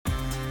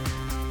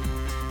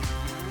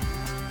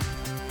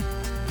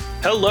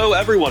Hello,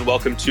 everyone.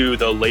 Welcome to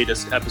the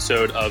latest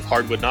episode of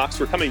Hardwood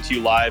Knocks. We're coming to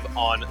you live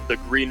on the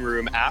Green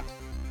Room app,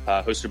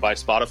 hosted by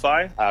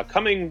Spotify.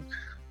 Coming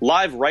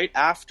live right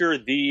after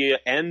the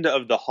end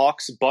of the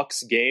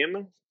Hawks-Bucks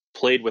game,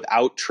 played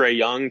without Trae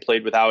Young,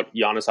 played without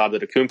Giannis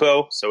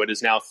Antetokounmpo. So it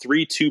is now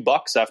 3-2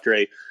 Bucks after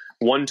a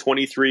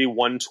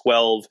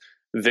 123-112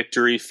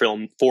 victory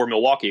for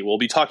Milwaukee. We'll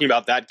be talking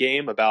about that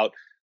game, about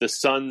the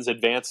Suns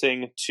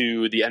advancing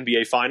to the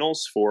NBA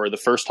Finals for the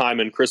first time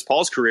in Chris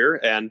Paul's career,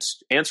 and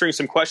answering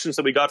some questions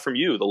that we got from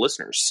you, the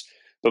listeners.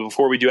 But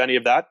before we do any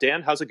of that,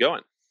 Dan, how's it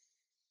going?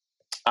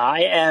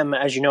 I am,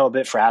 as you know, a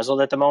bit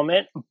frazzled at the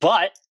moment,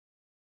 but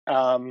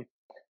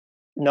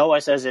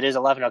Noah says it is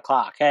 11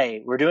 o'clock.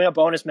 Hey, we're doing a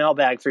bonus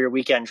mailbag for your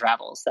weekend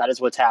travels. That is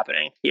what's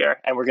happening here.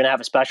 And we're going to have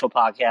a special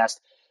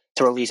podcast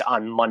to release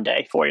on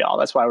Monday for y'all.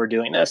 That's why we're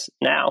doing this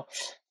now.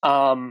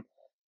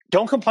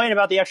 Don't complain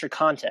about the extra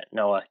content,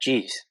 Noah.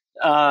 Jeez.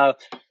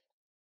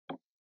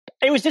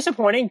 It was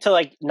disappointing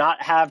to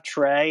not have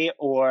Trae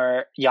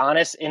or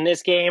Giannis in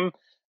this game,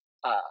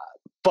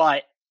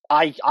 but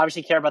I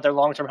obviously care about their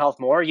long-term health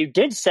more. You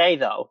did say,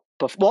 though,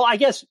 well, I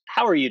guess,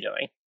 how are you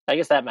doing? I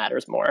guess that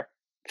matters more,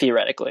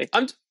 theoretically.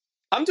 I'm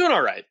doing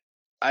all right.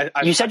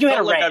 You said you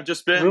had a rant. I've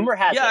just been, rumor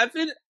has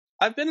it.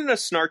 I've been in a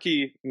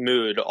snarky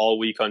mood all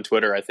week on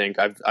Twitter. I think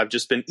I've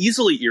just been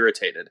easily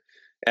irritated,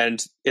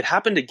 and it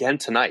happened again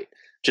tonight.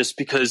 Just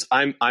because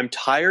I'm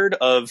tired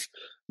of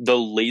the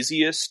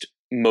laziest,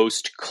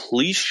 most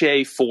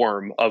cliche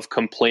form of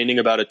complaining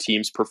about a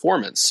team's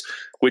performance,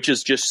 which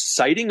is just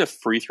citing a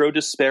free throw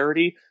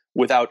disparity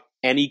without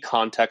any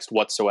context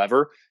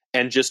whatsoever.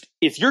 And just,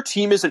 if your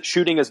team isn't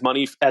shooting as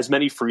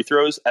many free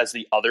throws as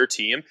the other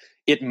team,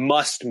 it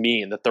must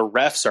mean that the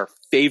refs are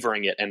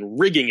favoring it and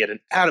rigging it, and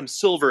Adam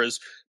Silver is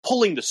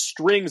pulling the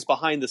strings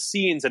behind the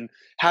scenes and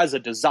has a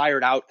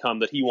desired outcome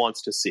that he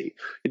wants to see.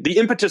 The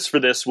impetus for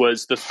this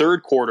was the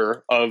third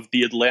quarter of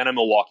the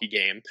Atlanta-Milwaukee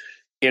game,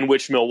 in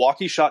which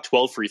Milwaukee shot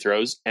 12 free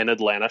throws and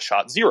Atlanta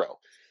shot 0.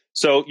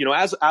 So,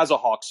 as a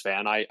Hawks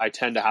fan, I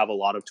tend to have a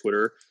lot of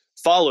Twitter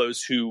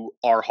follows who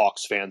are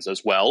Hawks fans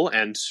as well,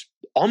 and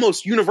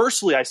almost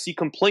universally I see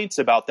complaints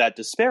about that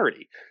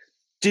disparity.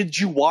 Did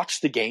you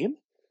watch the game?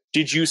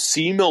 Did you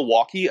see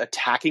Milwaukee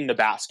attacking the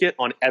basket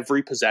on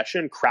every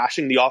possession,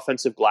 crashing the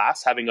offensive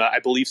glass, having I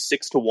believe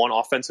 6-1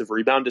 offensive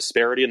rebound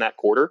disparity in that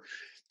quarter?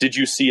 Did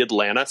you see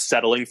Atlanta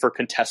settling for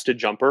contested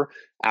jumper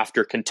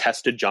after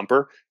contested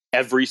jumper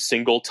every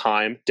single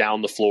time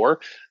down the floor?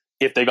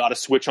 If they got a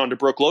switch onto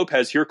Brook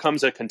Lopez, here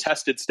comes a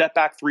contested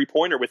step-back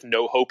three-pointer with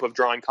no hope of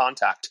drawing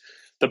contact.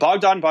 The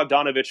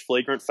Bogdanovic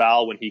flagrant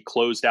foul when he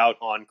closed out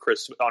on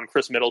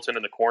Chris Middleton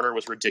in the corner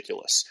was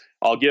ridiculous.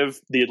 I'll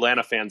give the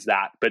Atlanta fans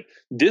that. But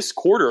this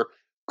quarter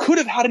could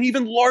have had an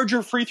even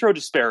larger free throw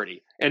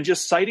disparity. And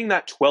just citing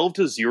that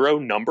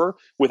 12-0 number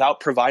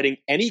without providing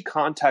any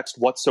context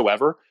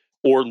whatsoever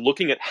or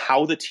looking at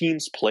how the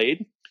teams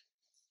played,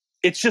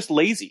 it's just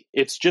lazy.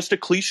 It's just a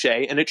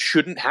cliche, and it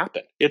shouldn't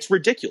happen. It's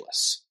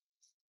ridiculous.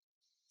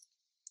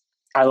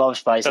 I love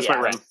spicy. That's my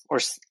rant.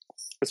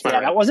 That's my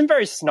rant. That wasn't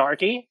very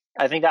snarky.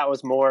 I think that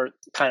was more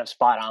kind of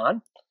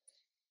spot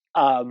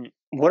on.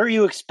 What are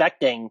you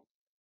expecting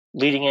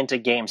leading into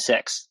Game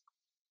 6?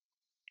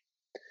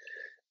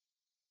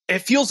 It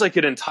feels like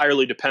it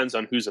entirely depends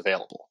on who's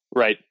available,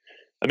 right?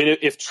 I mean,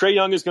 if Trae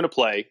Young is going to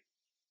play,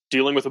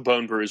 dealing with a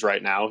bone bruise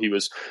right now, he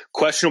was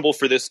questionable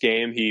for this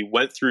game. He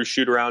went through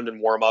shoot-around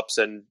and warm-ups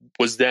and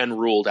was then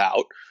ruled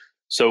out.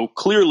 So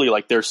clearly,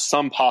 there's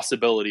some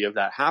possibility of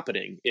that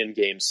happening in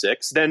Game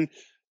 6. Then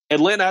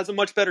Atlanta has a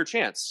much better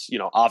chance,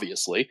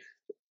 obviously.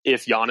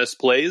 If Giannis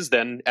plays,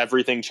 then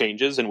everything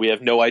changes, and we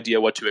have no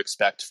idea what to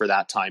expect for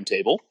that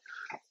timetable.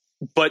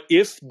 But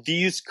if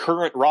these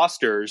current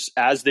rosters,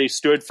 as they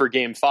stood for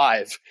Game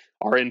 5,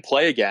 are in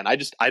play again,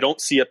 I don't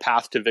see a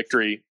path to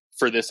victory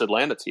for this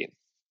Atlanta team.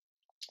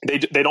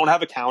 They don't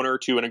have a counter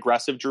to an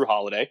aggressive Jrue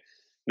Holiday.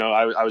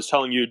 I was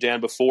telling you,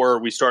 Dan, before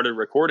we started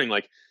recording,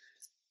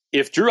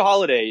 if Jrue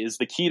Holiday is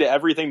the key to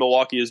everything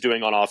Milwaukee is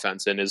doing on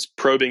offense and is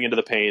probing into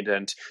the paint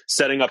and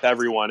setting up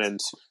everyone and,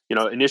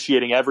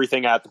 initiating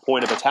everything at the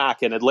point of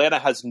attack, and Atlanta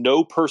has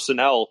no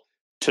personnel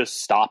to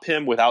stop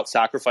him without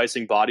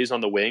sacrificing bodies on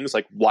the wings,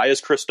 why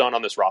is Chris Dunn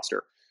on this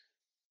roster?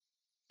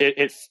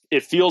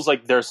 It feels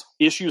like there's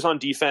issues on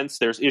defense.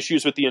 There's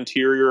issues with the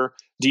interior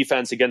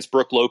defense against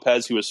Brook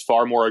Lopez, who is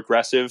far more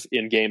aggressive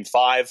in Game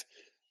 5.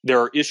 There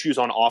are issues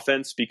on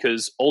offense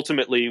because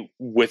ultimately,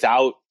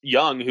 without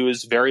Young, who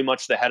is very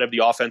much the head of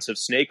the offensive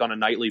snake on a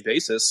nightly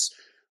basis,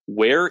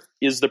 where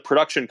is the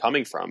production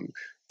coming from?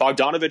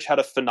 Bogdanovic had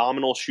a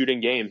phenomenal shooting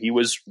game. He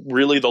was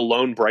really the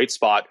lone bright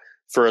spot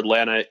for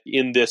Atlanta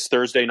in this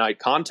Thursday night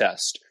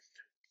contest.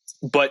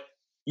 But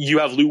you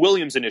have Lou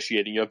Williams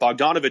initiating, you have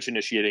Bogdanovic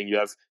initiating, you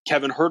have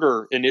Kevin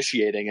Huerter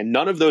initiating, and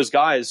none of those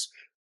guys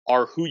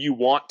are who you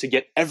want to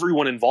get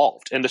everyone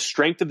involved. And the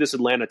strength of this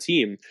Atlanta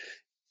team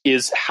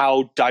is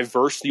how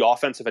diverse the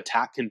offensive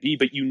attack can be,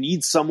 but you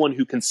need someone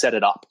who can set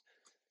it up.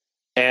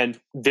 And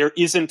there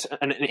isn't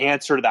an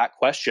answer to that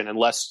question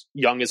unless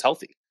Young is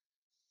healthy.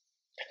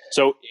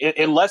 So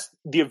unless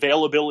the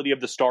availability of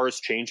the stars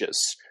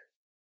changes,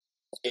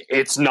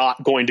 it's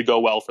not going to go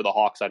well for the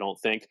Hawks, I don't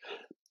think.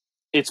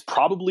 It's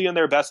probably in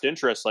their best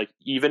interest. Like,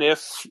 even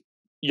if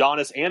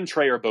Giannis and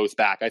Trae are both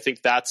back, I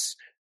think that's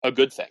a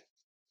good thing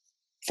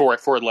for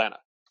Atlanta.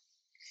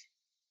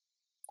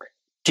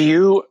 Do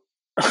you,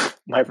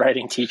 my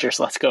writing teachers,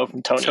 let's go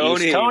from Tony.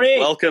 Tony,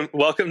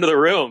 welcome to the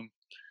room.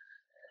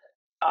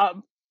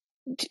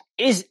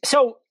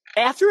 So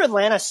after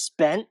Atlanta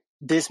spent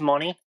this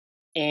money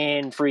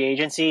in free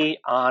agency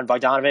on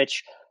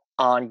Bogdanovich,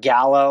 on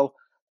Gallo,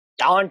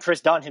 on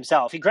Chris Dunn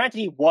himself,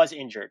 he was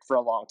injured for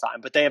a long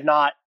time, but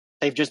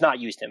they've just not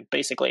used him,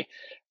 basically.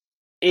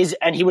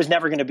 And he was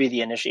never going to be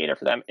the initiator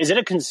for them. Is it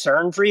a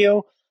concern for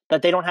you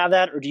that they don't have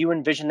that, or do you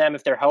envision them,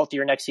 if they're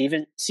healthier next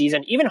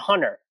season? Even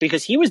Hunter,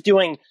 because he was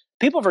doing,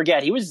 people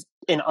forget, he was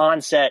an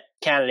on-set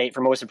candidate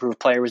for most improved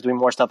player, was doing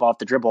more stuff off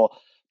the dribble.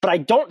 But I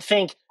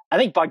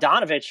think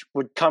Bogdanovich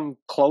would come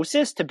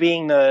closest to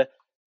being the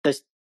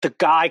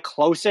guy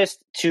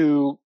closest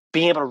to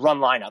being able to run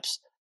lineups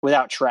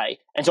without Trae.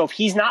 And so if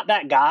he's not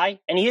that guy,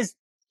 and he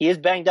is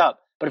banged up,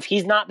 but if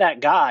he's not that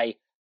guy,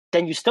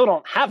 then you still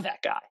don't have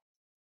that guy.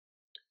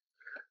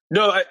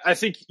 No, I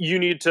think you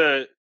need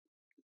to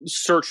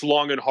search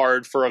long and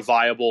hard for a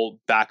viable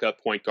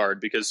backup point guard,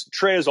 because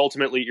Trae is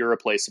ultimately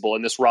irreplaceable,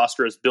 and this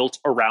roster is built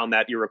around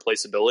that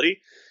irreplaceability.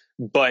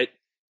 But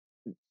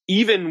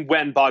even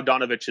when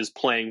Bogdanovich is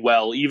playing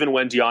well, even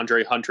when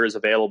DeAndre Hunter is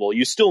available,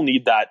 you still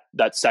need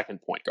that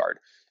second point guard,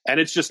 and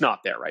it's just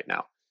not there right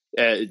now.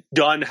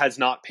 Dunn has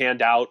not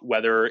panned out,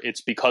 whether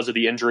it's because of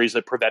the injuries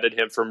that prevented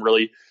him from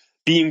really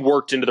being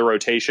worked into the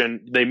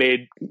rotation. They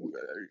made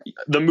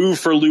the move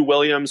for Lou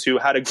Williams, who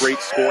had a great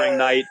scoring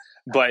night,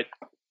 but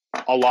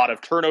a lot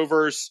of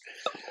turnovers.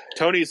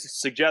 Tony's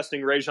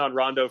suggesting Rajon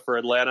Rondo for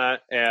Atlanta,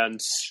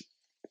 and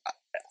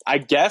I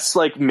guess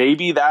like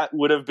maybe that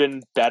would have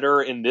been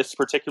better in this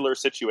particular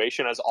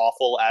situation, as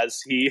awful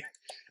as he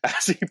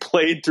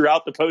played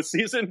throughout the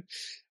postseason.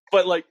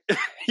 But like,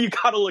 you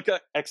got to look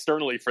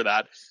externally for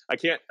that. I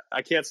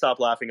can't stop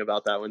laughing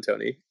about that one,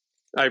 Tony.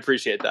 I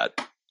appreciate that.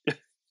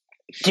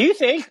 Do you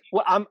think?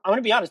 Well, I'm going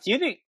to be honest. Do you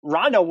think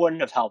Rondo wouldn't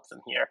have helped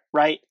them here?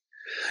 Right?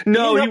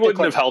 No, he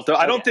wouldn't have helped them.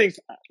 I don't think.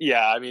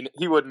 Yeah, I mean,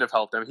 he wouldn't have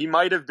helped them. He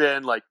might have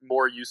been like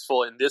more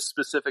useful in this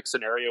specific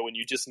scenario when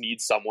you just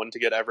need someone to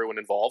get everyone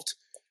involved.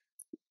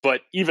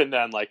 But even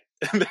then, like,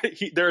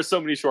 there are so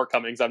many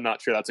shortcomings. I'm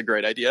not sure that's a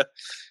great idea.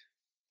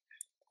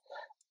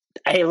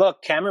 Hey,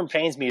 look, Cameron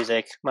Payne's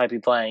music might be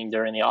playing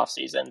during the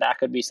offseason. That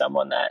could be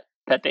someone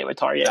that they would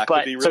target. That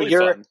could be really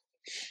fun.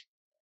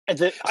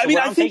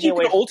 I think you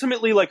could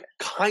ultimately like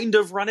kind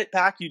of run it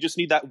back. You just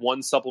need that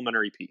one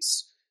supplementary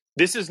piece.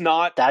 This is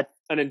not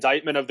an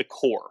indictment of the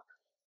core.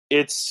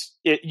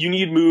 You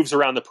need moves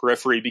around the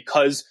periphery,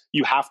 because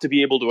you have to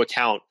be able to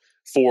account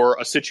for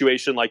a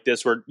situation like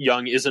this where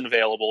Young isn't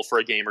available for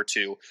a game or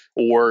two,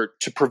 or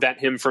to prevent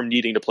him from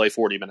needing to play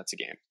 40 minutes a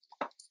game.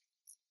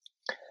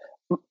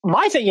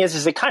 My thing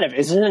is it kind of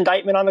is an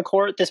indictment on the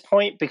core at this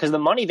point, because the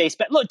money they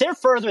spent, look, they're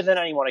further than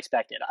anyone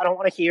expected. I don't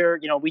want to hear,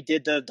 we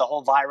did the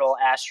whole viral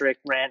asterisk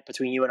rant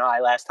between you and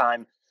I last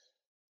time,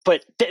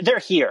 but they're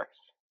here.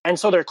 And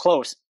so they're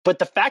close. But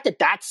the fact that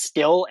that's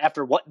still,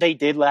 after what they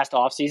did last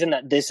offseason,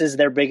 that this is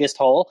their biggest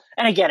hole.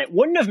 And again, it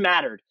wouldn't have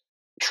mattered.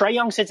 Trae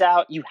Young sits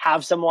out. You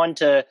have someone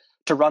to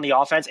run the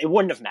offense. It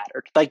wouldn't have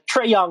mattered. Like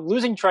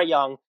losing Trae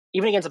Young,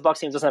 even against the Bucks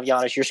team doesn't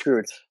have Giannis, you're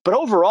screwed. But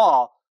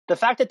overall, the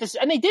fact that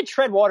and they did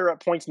tread water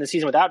at points in the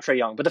season without Trae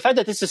Young, but the fact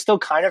that this is still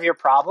kind of your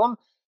problem,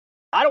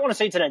 I don't want to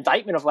say it's an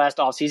indictment of last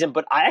offseason,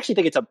 but I actually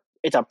think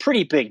it's a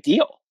pretty big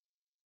deal.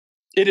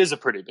 It is a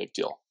pretty big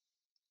deal.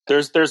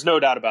 There's no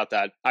doubt about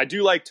that. I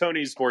do like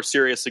Tony's more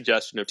serious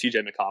suggestion of TJ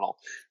McConnell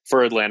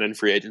for Atlanta in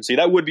free agency.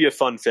 That would be a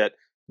fun fit,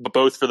 but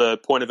both for the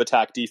point of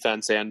attack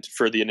defense and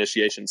for the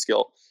initiation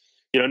skill.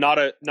 Not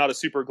a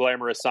super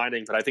glamorous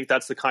signing, but I think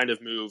that's the kind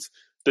of move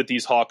that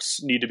these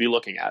Hawks need to be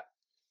looking at.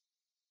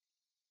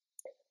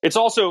 It's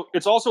also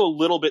a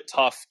little bit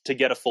tough to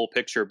get a full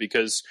picture,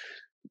 because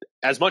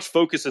as much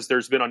focus as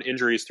there's been on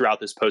injuries throughout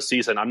this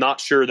postseason, I'm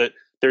not sure that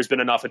there's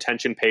been enough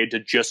attention paid to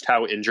just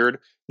how injured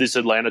this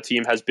Atlanta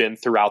team has been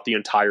throughout the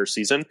entire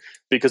season,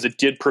 because it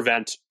did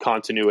prevent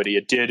continuity.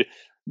 It did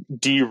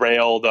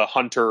derail the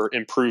Hunter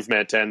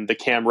improvement and the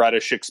Cam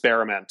Reddish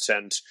experiment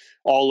and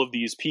all of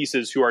these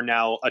pieces who are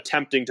now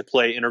attempting to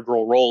play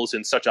integral roles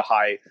in such a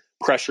high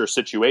pressure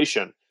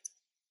situation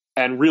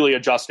and really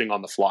adjusting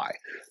on the fly.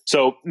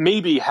 So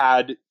maybe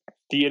had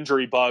the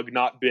injury bug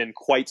not been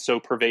quite so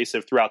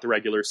pervasive throughout the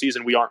regular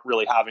season, we aren't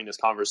really having this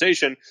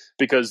conversation,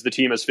 because the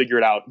team has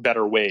figured out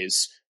better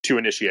ways to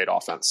initiate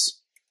offense.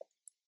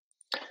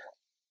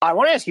 I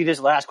want to ask you this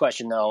last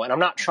question, though, and I'm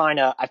not trying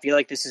to, I feel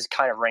like this is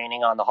kind of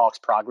raining on the Hawks'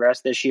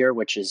 progress this year,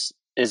 which is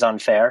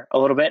unfair a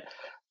little bit.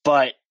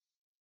 But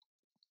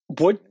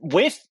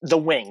with the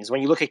wings,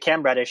 when you look at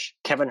Cam Reddish,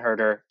 Kevin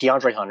Huerter,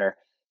 DeAndre Hunter,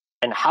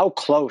 and how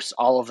close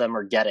all of them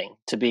are getting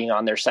to being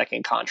on their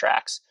second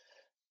contracts,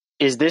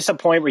 is this a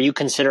point where you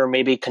consider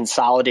maybe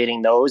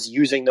consolidating those,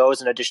 using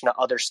those in addition to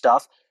other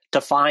stuff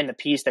to find the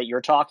piece that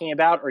you're talking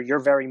about, or you're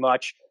very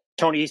much,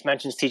 Tony East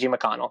mentions TJ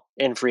McConnell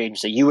in free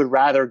agency. You would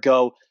rather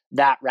go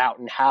that route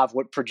and have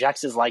what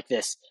projects as like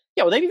this.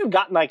 Yeah, well, they've even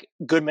gotten like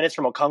good minutes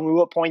from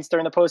Okongwu at points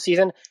during the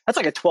postseason. That's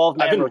like a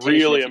 12-man rotation. I've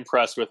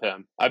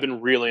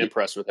been really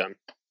impressed with him.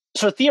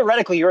 So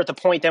theoretically, you're at the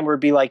point then where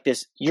it'd be like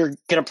this, you're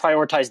going to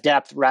prioritize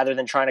depth rather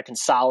than trying to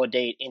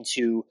consolidate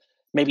into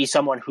maybe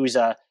someone who's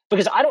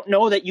because I don't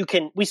know that you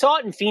can, we saw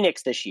it in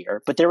Phoenix this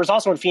year, but there was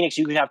also in Phoenix,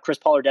 you could have Chris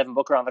Paul or Devin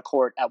Booker on the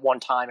court at one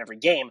time every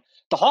game.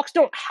 The Hawks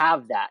don't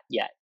have that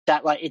yet.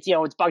 That like, it's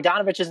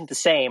Bogdanovich isn't the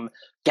same.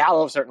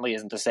 Gallo certainly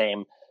isn't the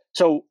same.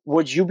 So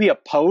would you be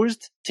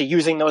opposed to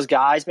using those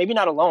guys, maybe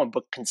not alone,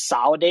 but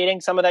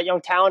consolidating some of that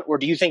young talent? Or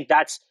do you think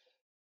that's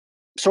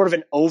sort of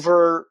an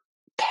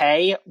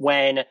overpay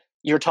when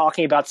you're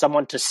talking about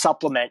someone to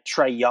supplement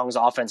Trae Young's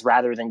offense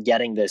rather than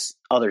getting this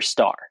other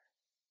star?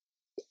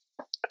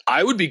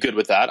 I would be good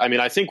with that. I mean,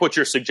 I think what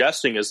you're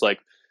suggesting is like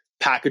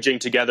packaging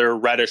together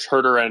Reddish,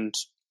 Huerter, and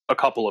a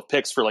couple of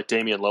picks for like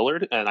Damian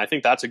Lillard. And I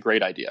think that's a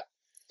great idea.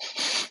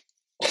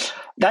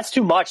 That's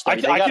too much. I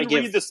can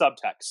read the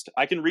subtext.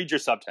 I can read your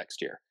subtext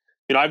here.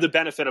 I have the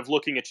benefit of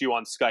looking at you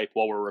on Skype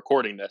while we're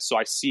recording this, so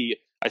I see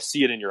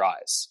it in your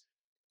eyes.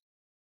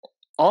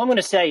 All I'm going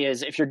to say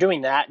is, if you're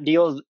doing that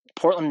deal,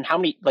 Portland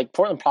probably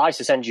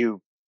to send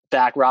you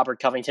back Robert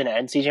Covington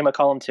and CJ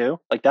McCollum too.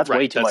 Like that's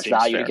way too much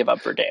value to give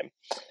up for Dame.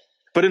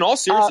 But in all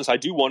seriousness, I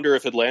do wonder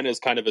if Atlanta is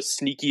kind of a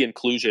sneaky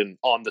inclusion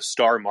on the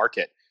star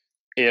market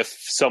if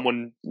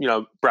someone,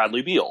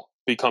 Bradley Beal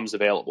becomes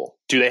available.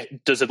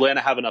 Does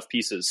Atlanta have enough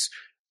pieces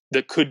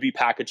that could be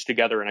packaged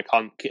together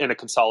in a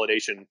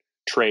consolidation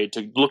trade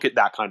to look at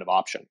that kind of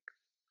option?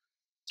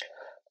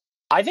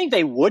 I think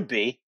they would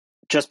be,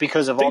 just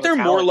because of all the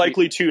talent. I think they're more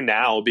likely to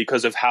now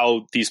because of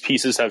how these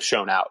pieces have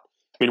shown out.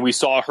 I mean, we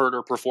saw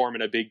Huerter perform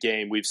in a big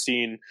game. We've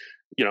seen,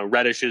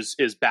 Reddish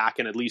is back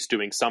and at least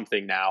doing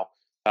something now.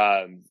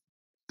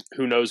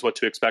 Who knows what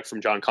to expect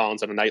from John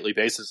Collins on a nightly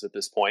basis at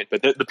this point,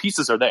 but the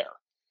pieces are there.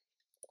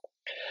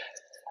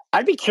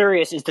 I'd be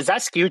curious, does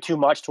that skew too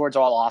much towards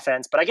all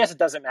offense? But I guess it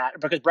doesn't matter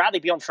because Bradley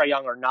Beal and Trae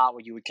Young are not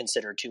what you would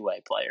consider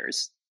two-way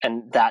players.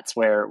 And that's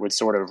where it would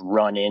sort of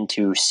run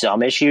into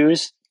some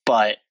issues.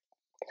 But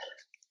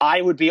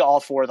I would be all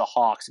for the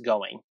Hawks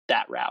going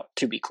that route,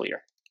 to be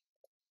clear.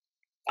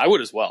 I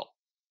would as well.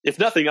 If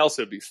nothing else,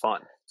 it would be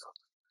fun.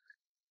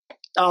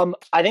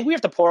 I think we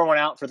have to pour one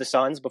out for the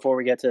Suns before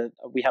we get to,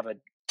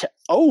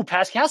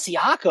 Pascal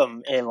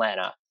Siakam in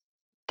Atlanta.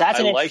 That's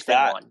an interesting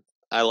one.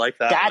 I like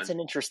that. That's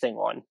an interesting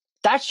one.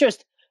 That's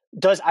just,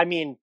 does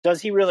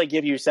he really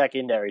give you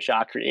secondary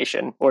shot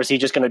creation, or is he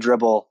just going to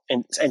dribble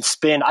and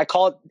spin? I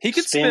call it. He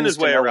could spin his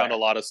way around a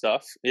lot of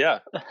stuff. Yeah.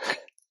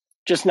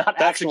 Just not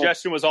that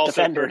suggestion was also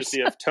defenders.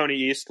 Courtesy of Tony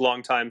East,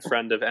 longtime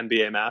friend of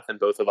NBA math and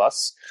both of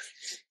us.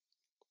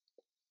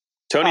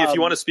 Tony, if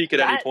you want to speak at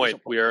any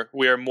point, we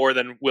are more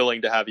than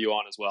willing to have you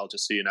on as well,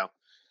 just so you know.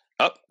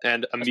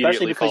 And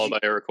immediately followed by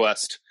a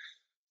request.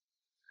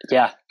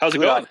 Yeah. How's it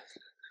going?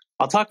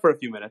 I'll talk for a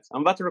few minutes.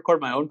 I'm about to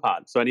record my own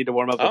pod, so I need to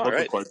warm up the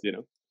vocal cords,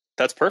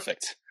 That's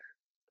perfect.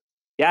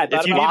 Yeah,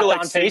 if you need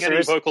to sing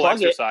any vocal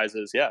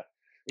exercises,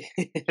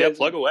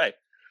 plug away.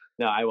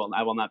 No, I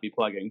will not be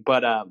plugging.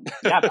 But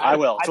I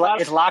will.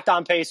 It's Locked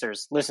On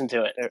Pacers. Listen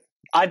to it.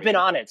 I've been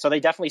on it, so they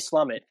definitely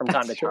slum it from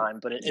time to time,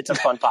 but it's a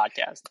fun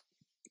podcast.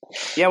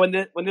 Yeah, when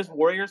this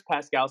Warriors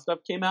Pascal stuff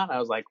came out, I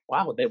was like,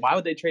 wow, why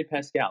would they trade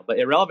Pascal? But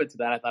irrelevant to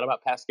that, I thought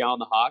about Pascal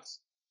and the Hawks.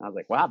 I was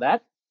like, wow,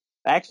 that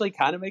actually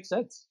kind of makes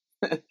sense.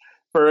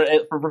 For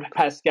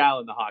Pascal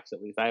and the Hawks,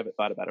 at least. I haven't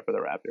thought about it for the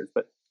Raptors,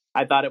 but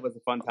I thought it was a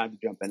fun time to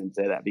jump in and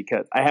say that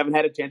because I haven't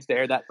had a chance to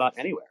air that thought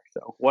anywhere.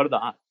 So what are the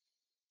odds?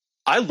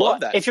 I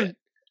love that. If you're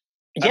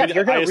going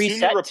to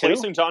reset, you're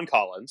replacing John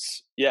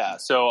Collins. Yeah.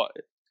 So.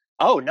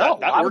 Oh no!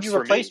 That why would you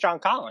replace John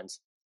Collins?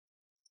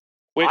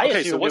 Wait.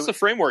 Okay. So what's the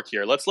framework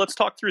here? Let's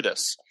talk through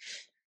this.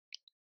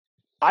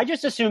 I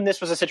just assumed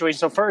this was a situation.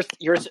 So first,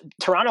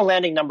 Toronto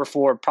landing number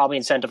 4 probably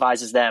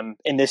incentivizes them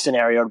in this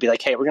scenario to be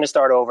like, hey, we're going to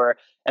start over.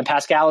 And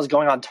Pascal is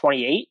going on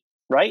 28,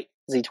 right?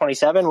 Is he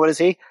 27? What is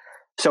he?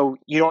 So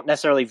you don't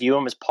necessarily view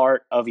him as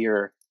part of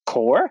your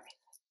core.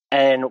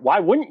 And why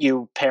wouldn't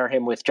you pair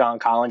him with John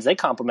Collins? They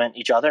complement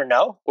each other,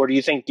 no? Or do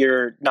you think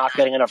you're not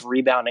getting enough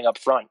rebounding up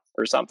front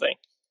or something?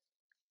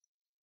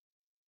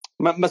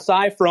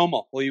 Masai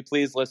Fromel, will you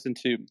please listen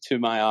to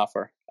my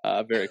offer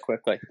very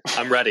quickly?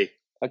 I'm ready.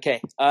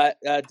 Okay,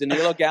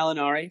 Danilo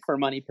Gallinari for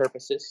money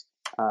purposes.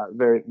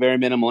 Very, very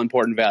minimal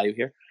important value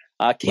here.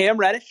 Cam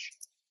Reddish,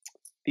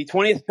 the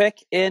 20th pick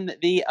in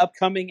the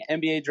upcoming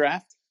NBA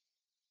draft,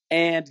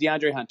 and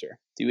DeAndre Hunter.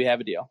 Do we have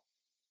a deal?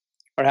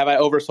 Or have I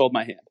oversold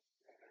my hand?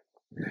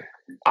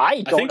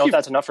 I don't know if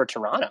that's enough for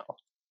Toronto.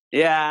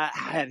 Yeah,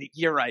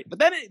 you're right. But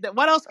then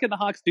what else can the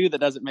Hawks do that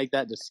doesn't make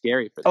that just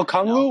scary for them?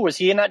 Okongwu, was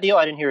he in that deal?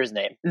 I didn't hear his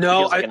name.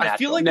 No, I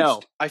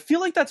feel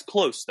like that's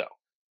close, though.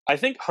 I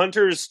think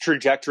Hunter's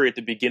trajectory at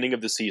the beginning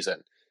of the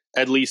season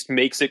at least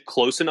makes it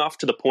close enough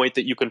to the point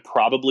that you can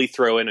probably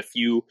throw in a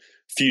few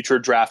future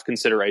draft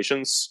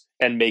considerations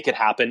and make it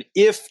happen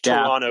if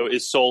Toronto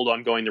is sold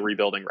on going the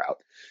rebuilding route.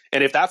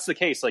 And if that's the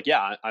case, like,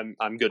 yeah,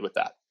 I'm good with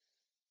that.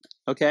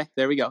 Okay,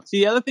 there we go. See,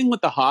 the other thing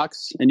with the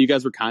Hawks, and you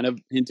guys were kind of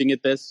hinting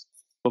at this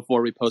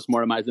before we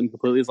postmortemized them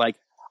completely, is like,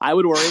 I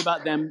would worry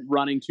about them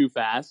running too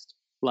fast.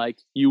 Like,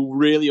 you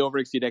really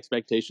overexceed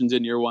expectations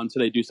in year one, so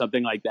they do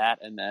something like that,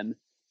 and then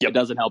it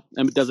doesn't help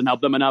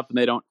them enough, and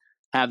they don't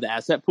have the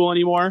asset pool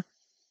anymore.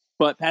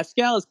 But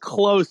Pascal is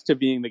close to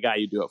being the guy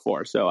you do it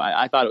for, so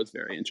I thought it was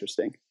very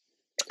interesting.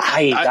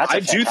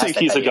 I do think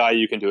he's a guy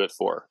you can do it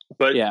for.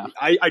 But yeah.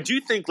 I do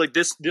think, like,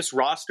 this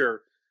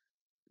roster,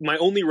 my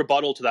only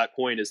rebuttal to that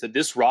point is that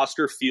this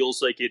roster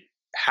feels like it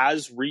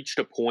has reached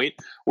a point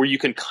where you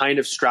can kind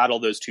of straddle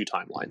those two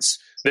timelines.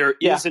 There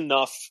is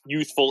enough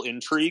youthful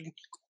intrigue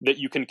that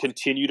you can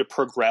continue to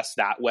progress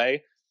that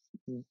way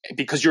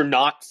because you're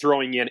not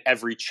throwing in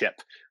every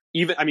chip.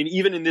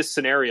 Even in this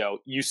scenario,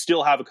 you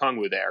still have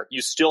Okongwu there.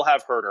 You still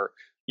have Herter.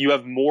 You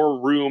have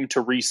more room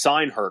to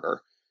re-sign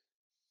Herter.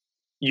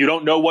 You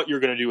don't know what you're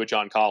going to do with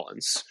John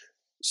Collins.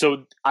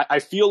 So I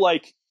feel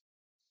like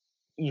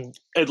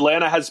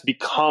Atlanta has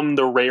become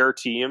the rare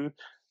team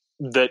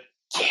that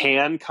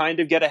can kind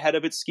of get ahead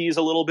of its skis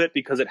a little bit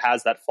because it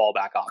has that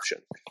fallback option.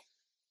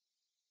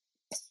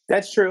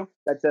 That's true.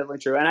 That's definitely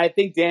true. And I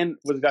think Dan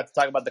was about to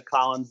talk about the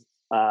Collins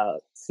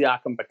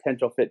Siakam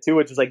potential fit too,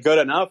 which is like good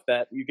enough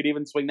that you could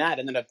even swing that.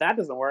 And then if that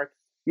doesn't work,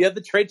 you have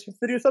the trade chips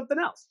to do something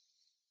else.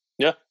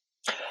 Yeah.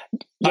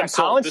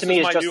 Collins to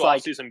me is just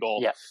like season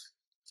goal.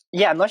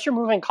 Yeah, unless you're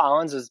moving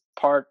Collins as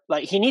part,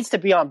 like, he needs to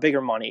be on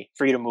bigger money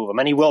for you to move him,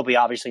 and he will be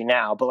obviously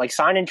now. But like,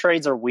 sign-in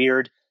trades are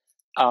weird.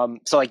 So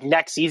like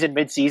next season,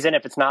 mid-season,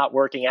 if it's not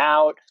working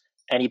out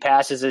and he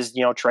passes his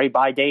trade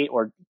by date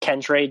or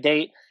can trade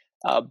date,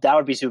 that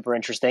would be super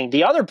interesting.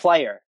 The other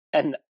player,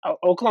 and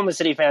Oklahoma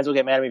City fans will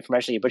get mad at me for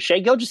mentioning it, but Shai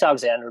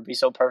Gilgeous-Alexander would be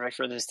so perfect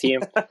for this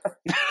team.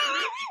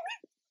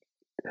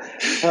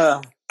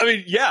 I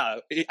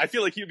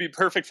feel like he'd be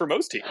perfect for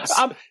most teams.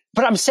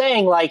 But I'm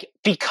saying, like,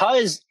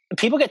 because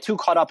people get too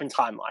caught up in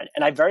timeline,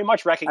 and I very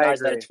much recognize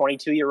that a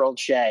 22-year-old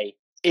Shai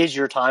is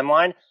your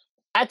timeline.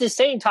 At the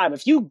same time,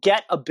 if you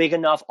get a big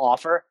enough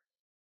offer,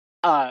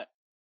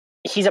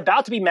 he's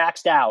about to be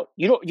maxed out.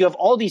 You have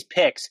all these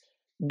picks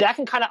that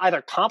can kind of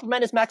either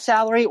complement his max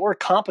salary or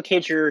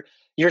complicate your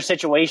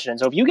situation.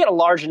 So if you get a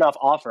large enough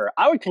offer,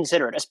 I would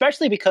consider it,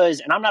 especially because,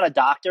 and I'm not a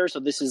doctor, so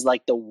this is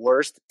like the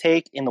worst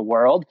take in the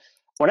world.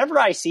 Whenever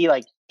I see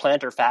like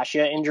plantar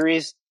fascia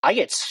injuries, I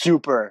get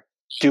super,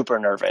 super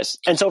nervous.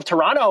 And so if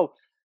Toronto,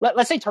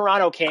 let's say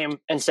Toronto came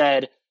and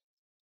said,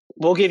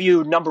 we'll give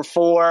you number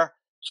 4,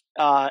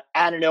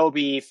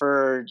 Anunoby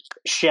for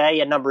Shai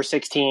at number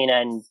 16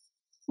 and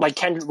like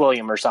Kendrick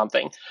Williams or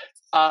something.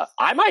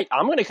 I'm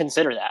going to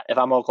consider that if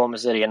I'm Oklahoma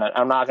City, and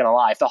I'm not going to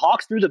lie. If the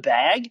Hawks threw the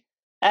bag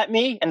at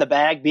me, and the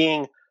bag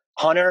being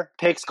Hunter,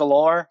 picks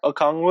galore,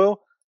 Okongwu,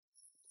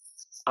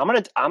 I'm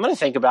gonna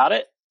think about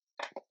it.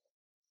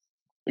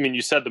 I mean,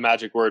 you said the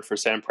magic word for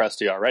Sam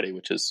Presti already,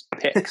 which is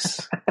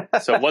picks.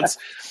 So once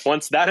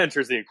that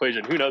enters the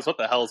equation, who knows what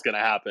the hell is going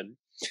to happen?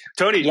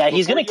 Tony, yeah,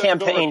 he's going to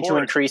campaign to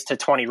increase to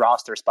 20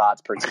 roster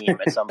spots per team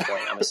at some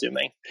point, I'm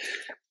assuming.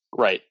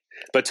 Right.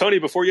 But Tony,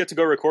 before you have to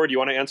go record, you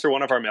want to answer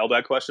one of our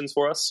mailbag questions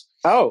for us?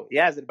 Oh,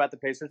 yeah. Is it about the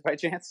Pacers by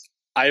chance?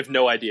 I have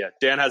no idea.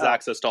 Dan has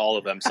access to all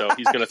of them, so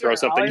he's going to throw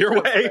something your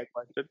way.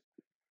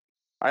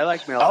 I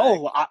like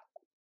mailbag.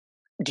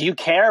 Do you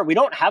care? We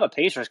don't have a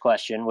Pacers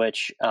question,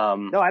 which...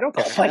 no, I don't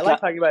care. I like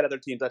talking about other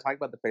teams. I talk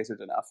about the Pacers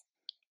enough.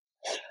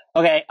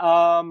 Okay,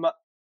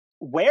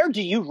 where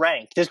do you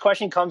rank? This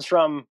question comes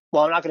from...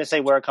 Well, I'm not going to say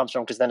where it comes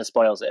from because then it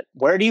spoils it.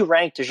 Where do you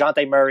rank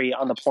DeJounte Murray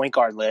on the point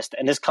guard list?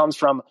 And this comes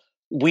from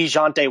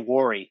Weejante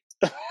Worry.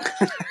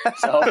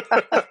 So...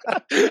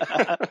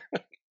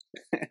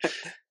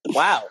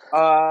 Wow.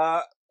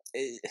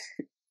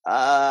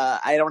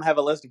 I don't have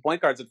a list of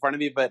point guards in front of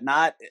me, but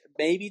not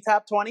maybe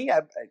top 20.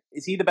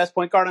 Is he the best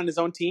point guard on his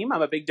own team?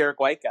 I'm a big Derek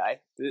White guy.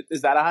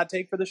 Is that a hot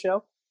take for the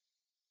show?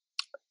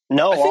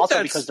 No,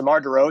 also because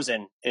DeMar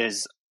DeRozan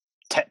is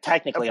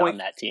technically on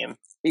that team.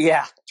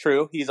 Yeah,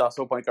 true. He's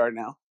also a point guard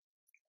now.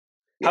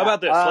 Yeah. How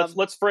about this?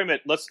 Let's frame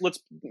it. Let's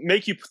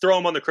make you throw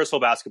him on the crystal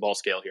basketball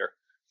scale here.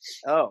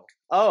 Oh,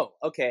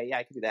 okay. Yeah,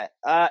 I can do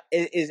that.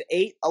 Is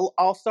 8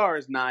 All-Star or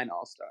is 9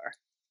 All-Star?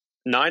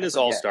 9 is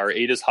All-Star.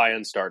 8 is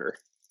high-end starter.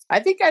 I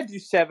think I'd do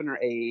 7 or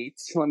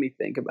 8. Let me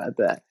think about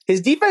that.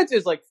 His defense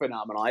is like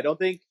phenomenal. I don't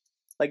think,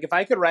 like, if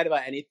I could write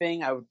about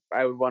anything, I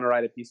would want to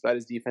write a piece about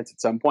his defense at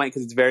some point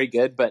because it's very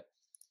good. But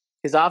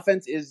his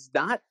offense is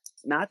not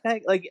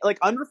that like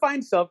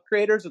unrefined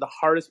self-creators are the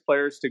hardest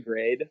players to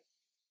grade,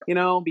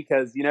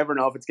 because you never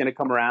know if it's going to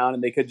come around,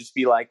 and they could just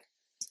be like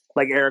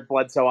Eric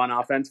Bledsoe on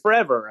offense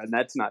forever, and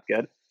that's not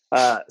good.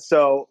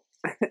 So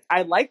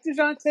I like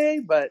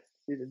DeJounte, but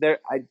he's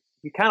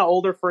kind of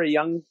older for a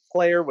young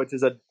player, which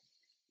is an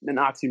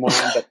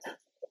oxymoron,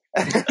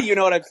 but you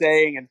know what I'm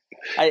saying.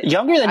 And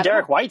younger than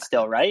Derek White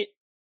still, right?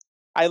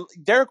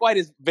 Derek White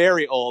is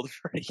very old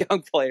for a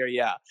young player.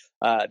 Yeah,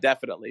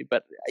 definitely.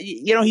 But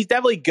he's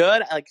definitely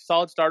good, like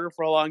solid starter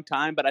for a long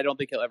time. But I don't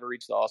think he'll ever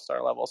reach the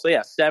All-Star level. So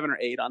yeah, 7 or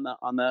 8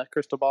 on the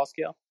crystal ball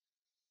scale.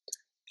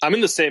 I'm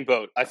in the same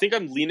boat. I think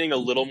I'm leaning a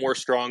little more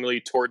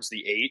strongly towards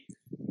the 8,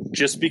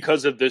 just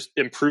because of this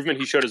improvement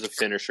he showed as a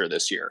finisher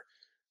this year.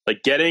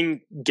 Like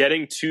getting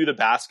to the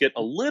basket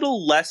a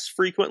little less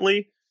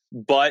frequently,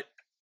 but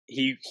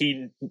he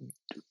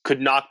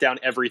could knock down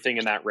everything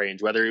in that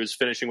range, whether he was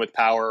finishing with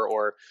power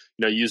or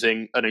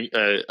using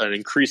an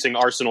increasing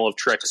arsenal of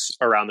tricks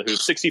around the hoop.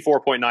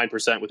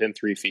 64.9% within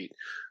 3 feet.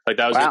 Like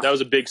that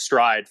was a big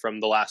stride from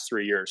the last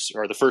 3 years,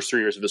 or the first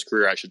 3 years of his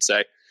career, I should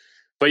say.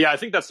 But yeah, I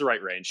think that's the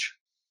right range.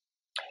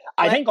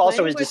 I think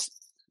also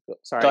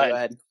Sorry, go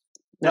ahead.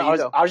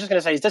 No, I was just going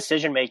to say his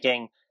decision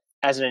making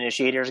as an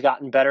initiator has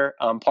gotten better.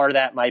 Part of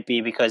that might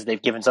be because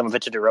they've given some of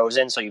it to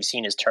DeRozan, so you've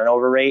seen his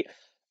turnover rate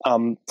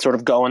sort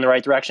of go in the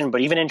right direction.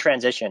 But even in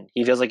transition,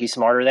 he feels like he's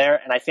smarter there.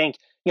 And I think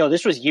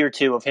this was year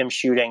 2 of him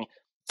shooting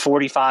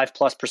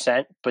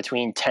 45+%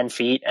 between 10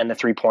 feet and the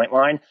 3-point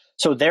line.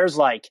 So there's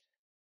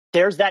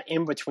that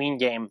in between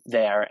game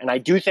there. And I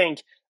do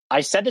think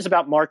I said this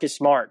about Marcus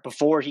Smart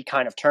before he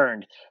kind of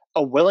turned.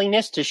 A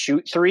willingness to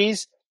shoot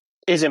threes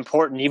is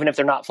important, even if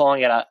they're not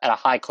falling at a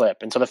high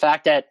clip. And so the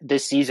fact that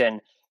this season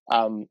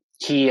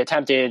he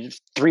attempted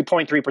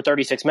 3.3 per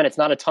 36 minutes,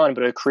 not a ton,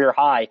 but a career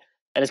high,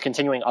 and is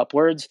continuing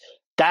upwards,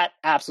 that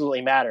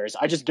absolutely matters.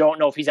 I just don't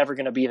know if he's ever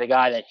going to be the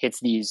guy that hits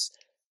these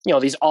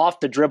off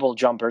the dribble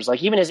jumpers.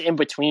 Like even his in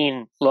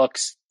between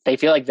looks, they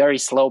feel like very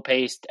slow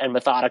paced and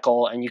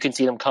methodical, and you can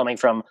see them coming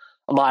from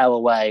a mile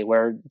away,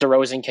 where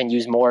DeRozan can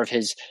use more of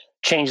his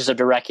changes of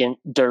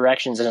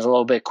directions and is a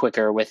little bit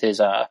quicker with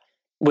his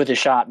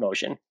shot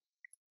motion.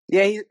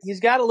 Yeah, he's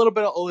got a little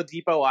bit of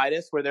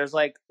Oladipo-itis, where there's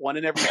like 1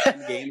 in every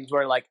 10 games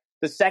where like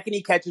the second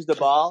he catches the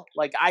ball,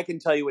 like I can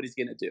tell you what he's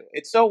going to do.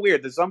 It's so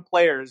weird. There's some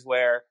players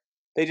where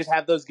they just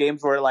have those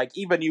games where like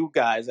even you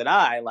guys and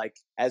I, like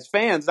as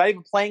fans, not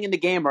even playing in the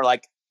game, or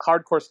like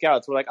hardcore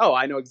scouts, we're like, oh,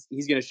 I know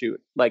he's going to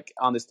shoot like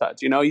on this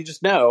touch. You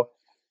just know.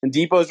 And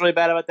Depot is really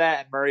bad about that.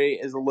 And Murray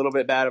is a little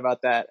bit bad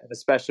about that, and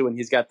especially when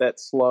he's got that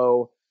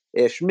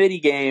slow-ish midi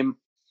game.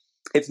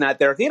 It's not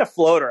there. If he had a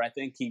floater, I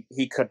think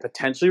he could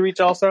potentially reach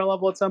All-Star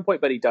level at some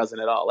point, but he doesn't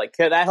at all. Like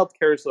that helped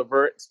Caris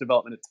LeVert's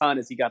development a ton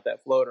as he got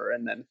that floater,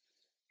 and then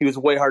he was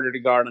way harder to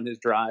guard on his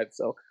drive.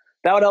 So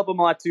that would help him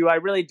a lot too. I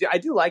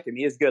do like him.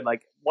 He is good.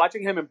 Like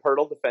watching him and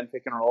Pirtle defend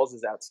pick and rolls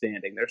is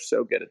outstanding. They're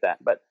so good at that.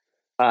 But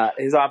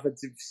his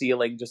offensive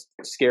ceiling just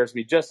scares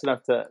me just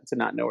enough to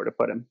not know where to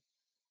put him.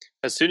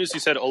 As soon as you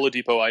said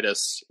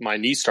Oladipo-itis, my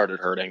knee started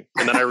hurting,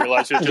 and then I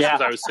realized it was just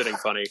because I was sitting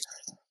funny.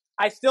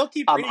 I still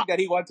keep reading that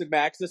he wants a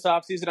max this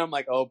offseason. I'm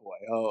like, oh boy,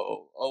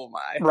 oh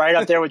my. Right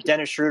up there with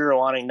Dennis Schroeder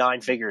wanting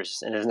 9 figures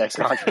in his next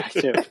contract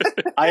too.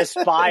 I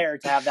aspire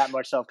to have that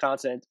much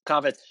self-confidence.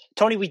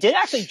 Tony, we did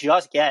actually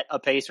just get a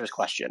Pacers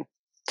question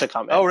to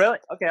come in. Oh, really?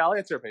 Okay, I'll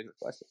answer a Pacers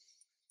question.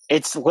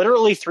 It's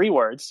literally 3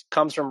 words.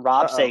 Comes from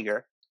Rob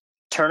Sager.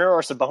 Turner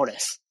or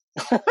Sabonis?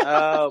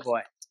 Oh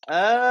boy.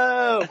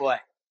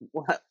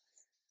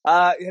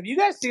 Have you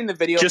guys seen the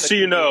video? Just so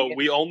you know,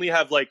 we only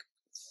have like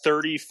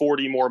 30,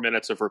 40 more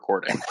minutes of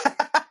recording.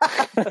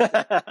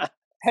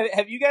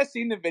 Have you guys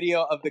seen the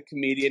video of the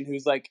comedian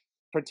who's like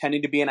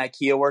pretending to be an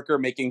IKEA worker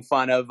making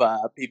fun of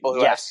people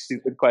who ask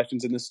stupid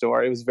questions in the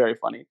store? It was very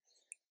funny.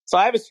 So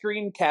I have a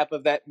screen cap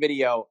of that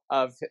video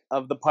of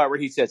the part where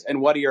he says, "And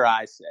what do your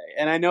eyes say?"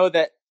 And I know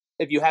that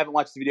if you haven't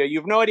watched the video, you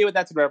have no idea what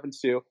that's in reference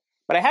to.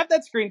 But I have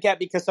that screen cap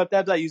because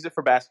sometimes I use it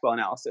for basketball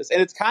analysis.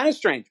 And it's kind of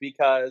strange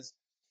because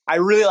I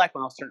really like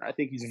Myles Turner. I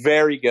think he's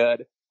very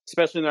good,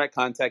 especially in the right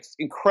context.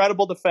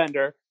 Incredible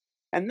defender.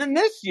 And then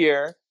this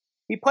year,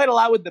 he played a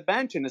lot with the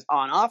bench, and his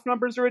on-off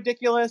numbers are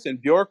ridiculous,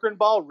 and Bjorkgren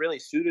ball really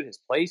suited his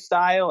play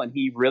style, and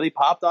he really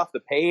popped off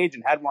the page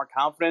and had more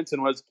confidence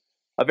and was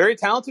a very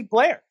talented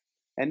player.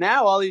 And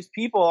now all these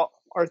people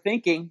are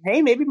thinking,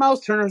 hey, maybe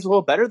Myles Turner's a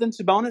little better than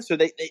Sabonis,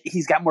 or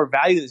he's got more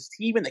value to this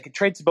team, and they could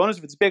trade Sabonis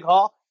if it's a big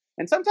haul.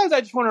 And sometimes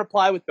I just want to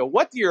reply with the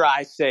 "what do your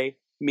eyes say"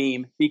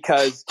 meme,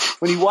 because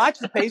when you watch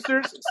the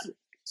Pacers,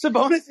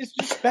 Sabonis is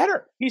just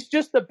better. He's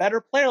just a better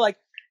player. Like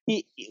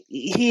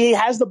he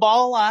has the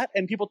ball a lot,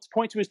 and people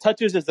point to his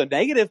touches as a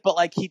negative, but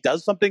like he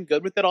does something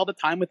good with it all the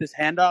time with his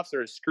handoffs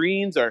or his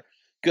screens or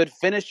good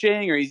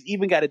finishing, or he's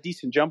even got a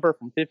decent jumper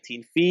from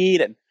 15 feet.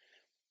 And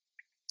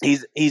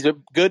he's a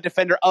good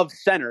defender of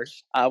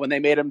centers. When they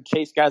made him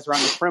chase guys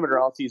around the perimeter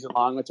all season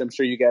long, which I'm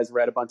sure you guys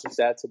read a bunch of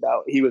stats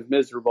about, he was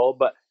miserable,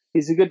 but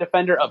he's a good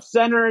defender of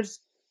centers.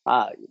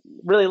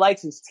 Really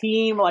likes his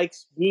team,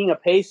 likes being a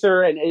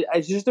pacer, and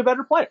is just a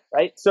better player,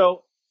 right?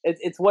 So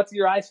it's what's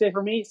your eyes say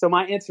for me? So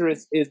my answer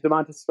is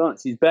Domantas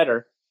Sabonis. He's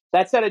better.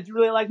 That said, I do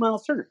really like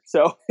Myles Turner.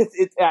 So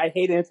I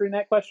hate answering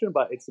that question,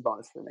 but it's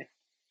Sabonis for me.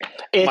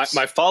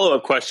 My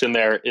follow-up question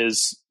there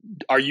is,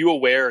 are you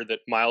aware that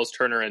Myles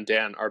Turner and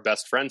Dan are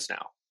best friends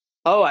now?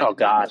 Oh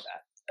God.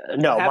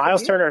 No,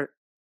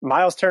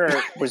 Myles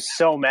Turner was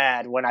so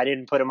mad when I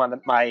didn't put him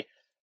on my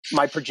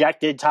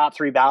projected top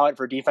 3 ballot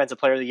for Defensive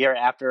Player of the Year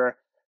after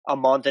a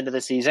month into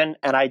the season,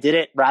 and I did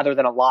it rather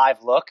than a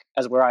live look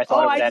as where I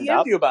thought it would end up.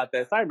 I DM'd you about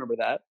this. I remember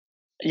that.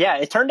 Yeah,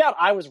 it turned out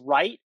I was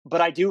right, but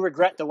I do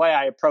regret the way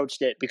I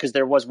approached it because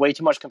there was way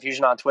too much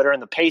confusion on Twitter,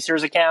 and the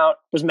Pacers account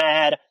was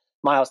mad.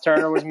 Miles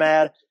Turner was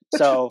mad.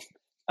 So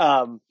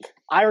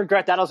I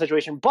regret that whole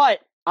situation. But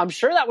I'm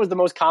sure that was the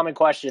most common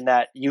question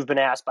that you've been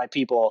asked by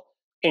people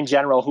in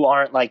general who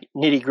aren't like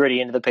nitty gritty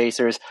into the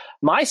Pacers.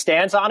 My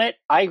stance on it,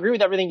 I agree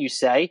with everything you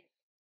say.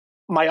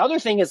 My other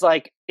thing is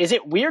like, is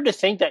it weird to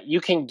think that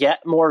you can get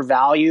more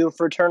value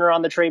for Turner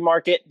on the trade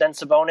market than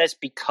Sabonis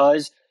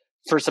because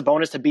for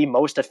Sabonis to be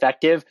most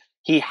effective,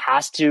 he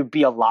has to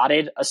be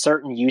allotted a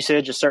certain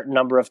usage, a certain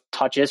number of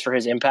touches for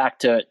his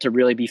impact to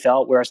really be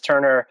felt. Whereas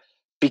Turner,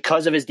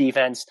 because of his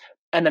defense,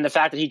 and then the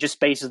fact that he just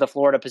spaces the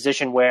floor at a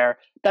position where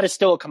that is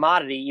still a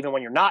commodity, even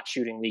when you're not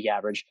shooting league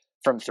average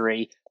from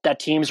three, that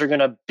teams are going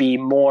to be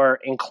more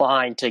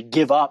inclined to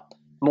give up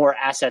more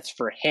assets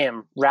for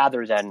him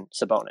rather than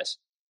Sabonis.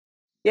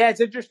 Yeah,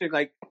 it's interesting.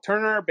 Like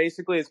Turner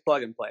basically is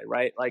plug and play,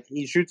 right? Like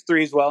he shoots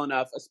threes well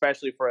enough,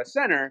 especially for a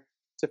center,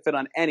 to fit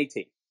on any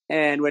team.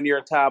 And when you're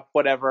a top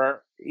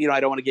whatever, I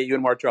don't want to get you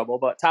in more trouble,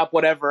 but top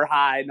whatever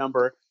high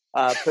number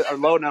or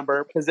low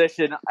number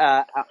position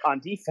on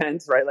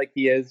defense, right? Like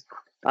he is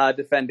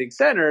defending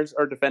centers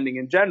or defending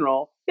in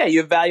general. Yeah, you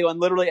have value on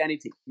literally any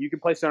team. You can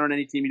play center on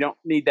any team. You don't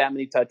need that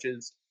many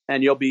touches,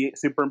 and you'll be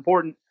super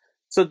important.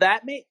 So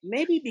that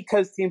maybe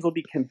because teams will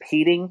be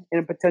competing in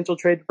a potential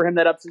trade for him,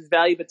 that ups his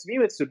value. But to me,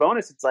 with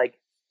Sabonis, it's like,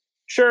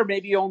 sure,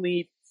 maybe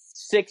only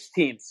 6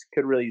 teams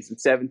could really use him,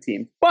 7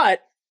 teams.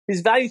 But his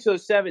value to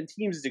those 7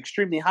 teams is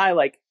extremely high.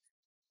 Like,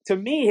 to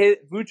me,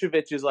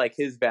 Vucevic is like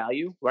his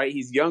value, right?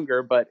 He's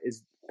younger, but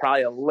is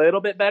probably a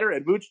little bit better.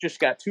 And Vuce just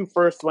got 2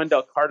 firsts,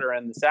 Wendell Carter,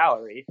 and the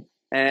salary.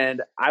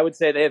 And I would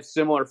say they have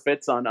similar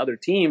fits on other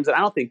teams. And I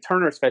don't think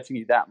Turner's fetching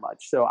you that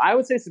much. So I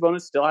would say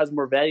Sabonis still has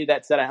more value.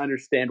 That said, I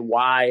understand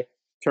why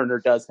Turner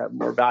does have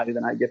more value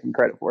than I give him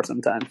credit for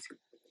sometimes.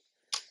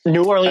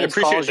 New Orleans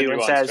calls you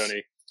and says,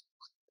 Tony.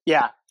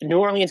 Yeah, New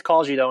Orleans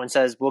calls you, though, and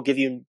says, we'll give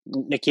you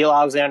Nickeil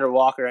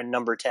Alexander-Walker and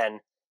number 10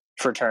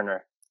 for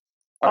Turner.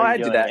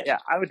 I'd do that. Yeah,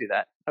 I would do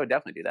that. I would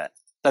definitely do that.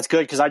 That's good,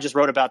 because I just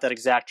wrote about that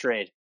exact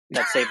trade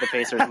that saved the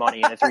Pacers money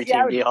in a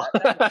 3-team deal.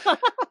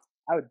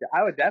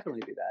 I would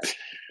definitely do that.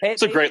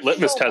 It's a great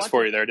litmus test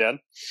for you there, Dan.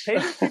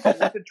 Pacers people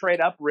want to trade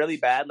up really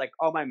bad. Like,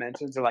 all my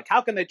mentions are like, how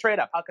can they trade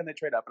up? How can they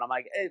trade up? And I'm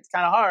like, it's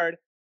kind of hard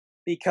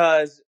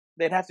because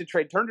they'd have to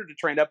trade Turner to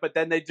trade up, but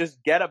then they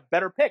just get a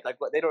better pick. Like,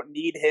 they don't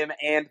need him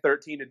and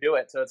 13 to do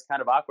it, so it's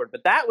kind of awkward.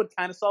 But that would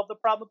kind of solve the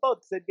problem of both,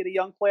 because they'd get a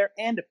young player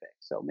and a pick.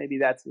 So maybe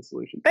that's the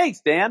solution.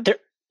 Thanks, Dan.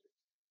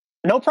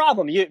 No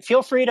problem. You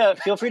feel free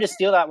to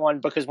steal that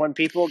one, because when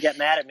people get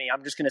mad at me,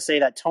 I'm just going to say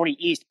that Tony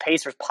East,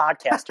 Pacers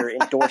podcaster,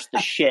 endorsed the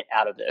shit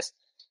out of this.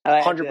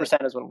 100%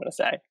 is what I'm going to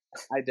say.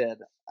 I did.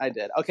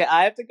 Okay,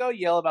 I have to go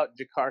yell about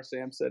Jakar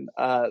Sampson.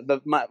 One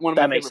of my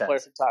favorite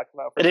players to talk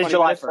about. It is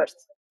July 1st.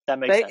 That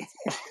makes sense.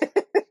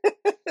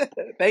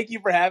 Thank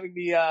you for having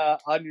me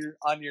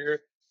on your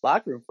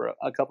locker room for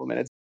a couple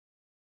minutes.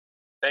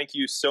 Thank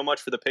you so much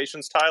for the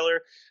patience,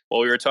 Tyler, while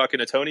we were talking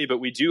to Tony, but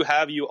we do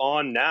have you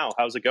on now.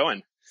 How's it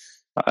going?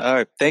 All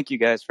right. Thank you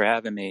guys for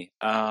having me.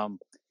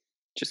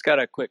 Just got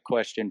a quick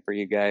question for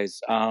you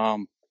guys.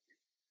 Do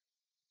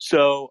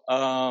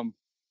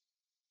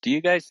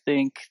you guys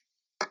think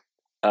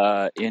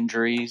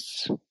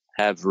injuries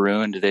have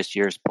ruined this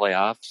year's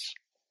playoffs?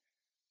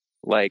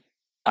 Like,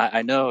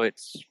 I know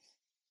it's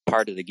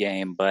part of the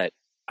game, but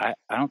I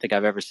don't think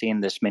I've ever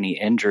seen this many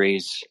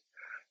injuries,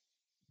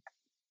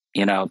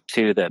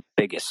 to the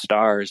biggest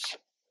stars.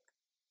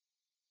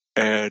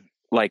 And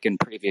like in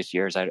previous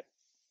years, I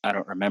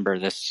don't remember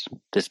this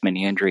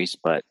many injuries,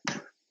 but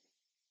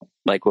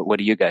like, what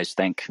do you guys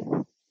think?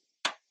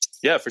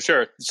 Yeah, for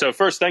sure. So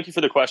first, thank you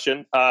for the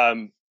question.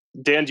 Dan,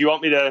 do you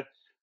want me to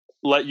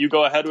let you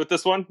go ahead with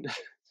this one?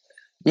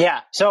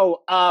 Yeah.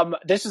 So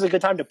this is a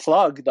good time to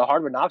plug the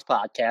Hardwood Knocks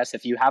podcast.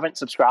 If you haven't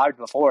subscribed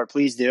before,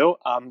 please do.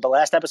 The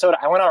last episode,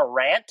 I went on a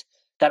rant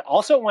that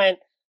also went,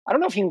 I don't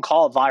know if you can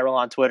call it viral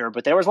on Twitter,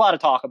 but there was a lot of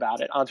talk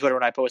about it on Twitter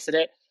when I posted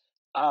it.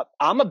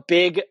 I'm a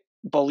big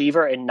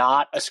believer in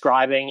not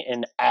ascribing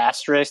an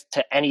asterisk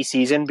to any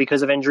season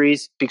because of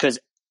injuries, because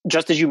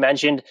just as you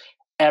mentioned,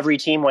 every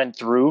team went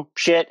through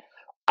shit.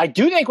 I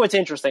do think what's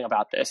interesting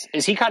about this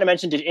is he kind of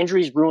mentioned, did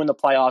injuries ruin the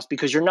playoffs?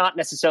 Because you're not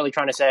necessarily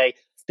trying to say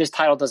this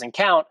title doesn't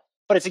count,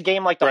 but it's a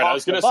game like the Hawks. I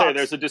was going to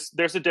say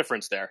there's a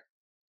difference there.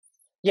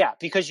 Yeah,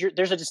 because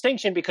there's a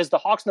distinction, because the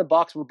Hawks and the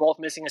Bucks were both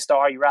missing a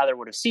star. You rather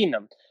would have seen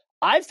them.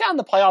 I've found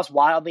the playoffs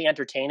wildly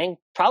entertaining,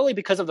 probably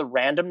because of the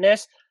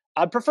randomness.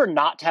 I'd prefer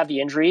not to have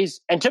the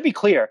injuries. And to be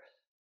clear,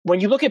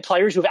 when you look at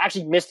players who've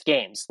actually missed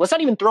games, let's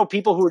not even throw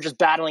people who are just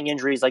battling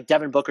injuries like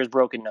Devin Booker's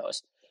broken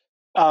nose.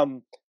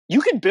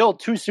 You can build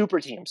 2 super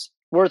teams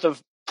worth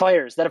of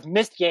players that have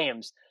missed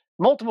games,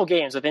 multiple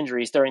games with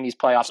injuries during these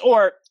playoffs,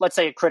 or let's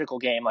say a critical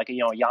game like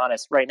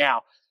Giannis right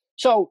now.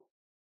 So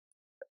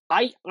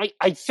I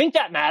think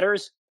that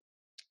matters,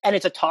 and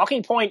it's a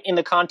talking point in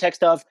the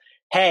context of,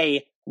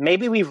 hey,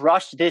 maybe we've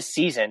rushed this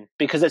season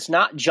because it's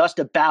not just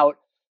about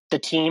the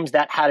teams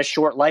that had a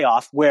short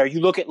layoff, where you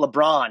look at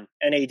LeBron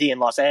and AD in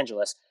Los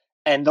Angeles,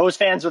 and those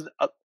fans,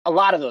 a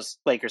lot of those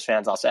Lakers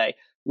fans, I'll say,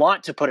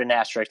 want to put an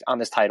asterisk on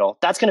this title.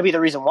 That's going to be the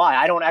reason why.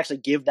 I don't actually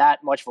give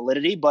that much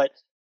validity, but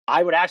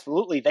I would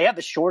absolutely, they have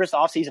the shortest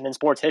offseason in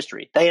sports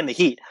history, they and the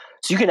Heat.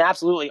 So you can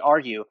absolutely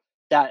argue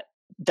that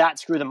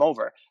screwed them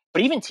over.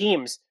 But even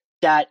teams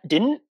that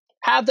didn't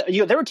have,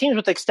 there were teams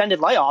with extended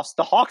layoffs,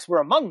 the Hawks were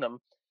among them.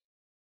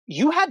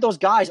 You had those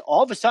guys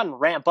all of a sudden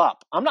ramp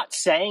up. I'm not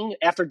saying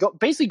after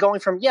basically going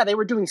from, they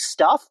were doing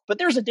stuff, but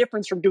there's a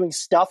difference from doing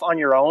stuff on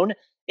your own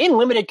in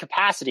limited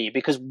capacity,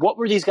 because what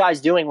were these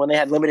guys doing when they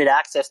had limited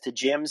access to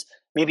gyms,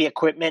 maybe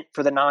equipment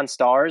for the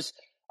non-stars?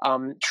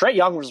 Trae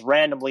Young was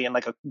randomly in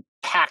like a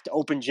packed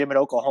open gym in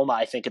Oklahoma,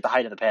 I think, at the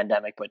height of the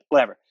pandemic, but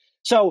whatever.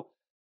 So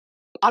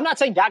I'm not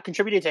saying that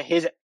contributed to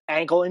his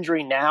ankle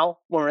injury now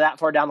when we're that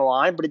far down the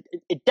line, but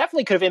it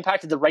definitely could have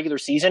impacted the regular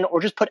season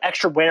or just put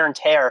extra wear and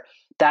tear,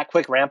 that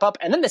quick ramp up.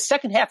 And then the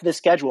second half of the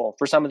schedule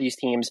for some of these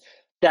teams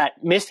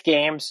that missed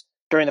games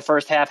during the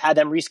first half, had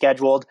them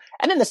rescheduled.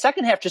 And then the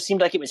second half just seemed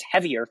like it was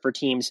heavier for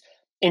teams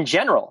in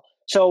general.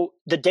 So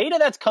the data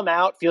that's come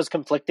out feels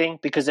conflicting,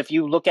 because if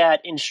you look at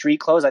in street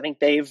clothes, I think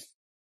they've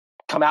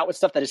come out with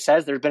stuff that it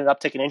says there's been an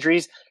uptick in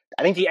injuries.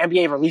 I think the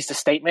NBA released a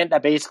statement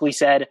that basically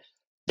said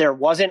there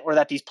wasn't, or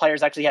that these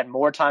players actually had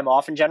more time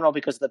off in general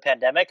because of the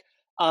pandemic.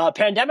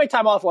 Pandemic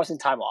time off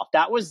wasn't time off.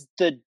 That was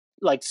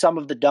some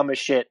of the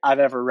dumbest shit I've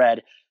ever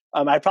read.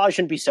 I probably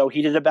shouldn't be so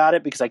heated about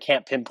it because I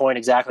can't pinpoint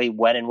exactly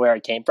when and where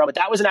it came from, but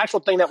that was an actual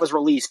thing that was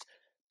released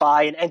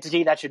by an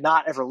entity that should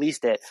not have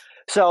released it.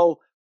 So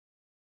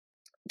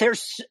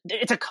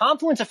it's a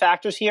confluence of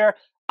factors here.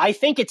 I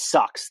think it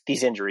sucks,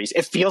 these injuries.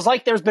 It feels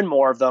like there's been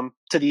more of them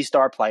to these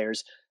star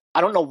players.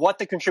 I don't know what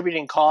the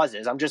contributing cause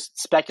is. I'm just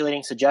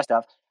speculating, suggest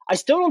stuff. I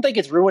still don't think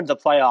it's ruined the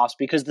playoffs,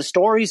 because the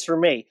stories for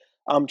me,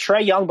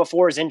 Trae Young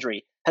before his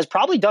injury has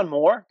probably done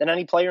more than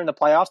any player in the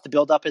playoffs to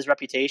build up his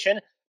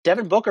reputation.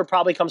 Devin Booker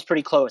probably comes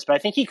pretty close, but I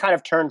think he kind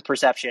of turned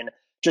perception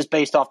just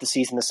based off the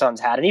season the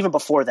Suns had. And even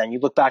before then, you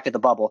look back at the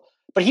bubble,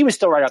 but he was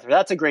still right out there.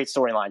 That's a great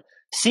storyline.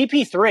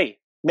 CP3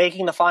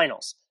 making the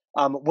finals,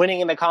 winning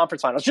in the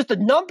conference finals, just the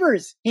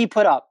numbers he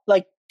put up,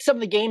 like some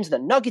of the games, the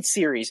Nuggets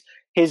series,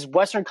 his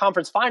Western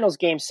Conference Finals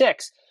game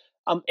 6.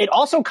 It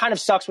also kind of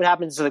sucks what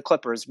happens to the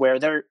Clippers,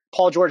 where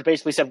Paul George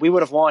basically said we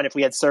would have won if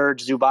we had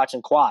Serge, Zubac,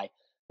 and Kawhi.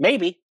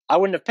 Maybe. I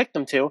wouldn't have picked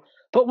them to.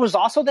 But what was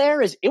also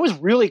there is it was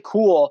really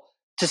cool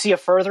to see a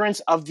furtherance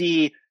of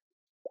the,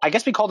 I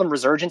guess we call them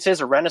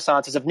resurgences or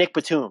renaissances of Nick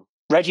Batum,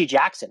 Reggie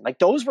Jackson. Like,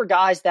 those were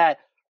guys that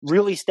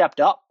really stepped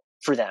up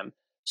for them.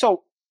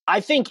 So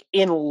I think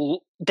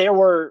there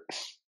were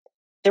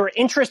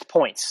interest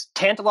points,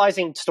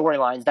 tantalizing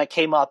storylines that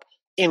came up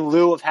in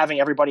lieu of having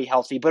everybody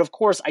healthy. But of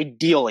course,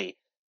 ideally,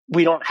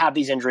 we don't have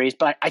these injuries.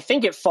 But I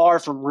think it far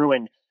from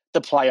ruined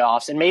the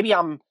playoffs. And maybe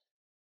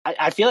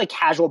I feel like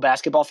casual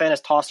basketball fan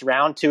is tossed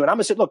around too. And I'm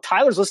going to say, look,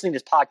 Tyler's listening to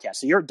this podcast,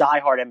 so you're a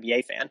diehard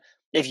NBA fan.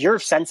 If you're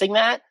sensing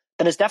that,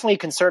 then it's definitely a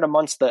concern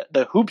amongst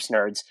the hoops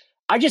nerds.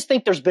 I just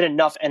think there's been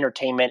enough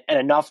entertainment and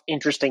enough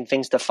interesting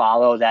things to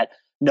follow that,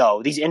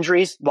 no, these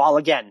injuries, while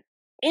again,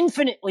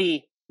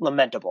 infinitely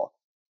lamentable,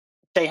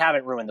 they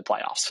haven't ruined the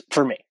playoffs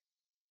for me.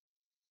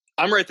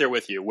 I'm right there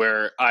with you,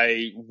 where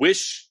I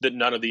wish that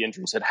none of the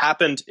injuries had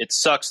happened. It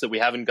sucks that we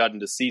haven't gotten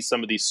to see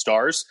some of these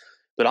stars.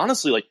 But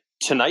honestly, like,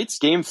 tonight's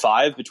Game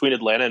 5 between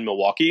Atlanta and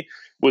Milwaukee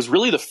was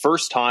really the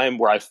first time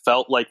where I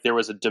felt like there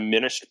was a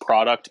diminished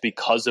product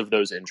because of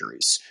those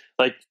injuries.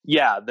 Like,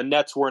 yeah, the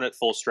Nets weren't at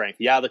full strength.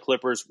 Yeah, the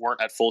Clippers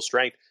weren't at full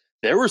strength.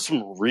 There were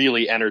some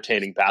really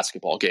entertaining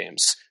basketball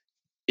games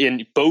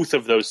in both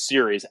of those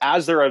series,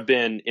 as there have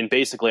been in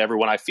basically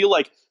everyone. I feel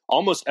like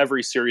almost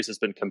every series has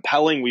been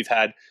compelling. We've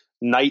had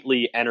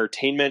nightly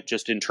entertainment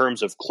just in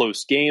terms of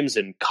close games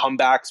and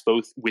comebacks,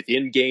 both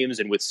within games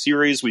and with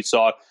series. We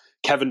saw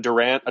Kevin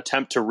Durant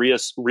attempt to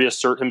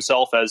reassert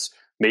himself as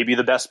maybe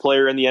the best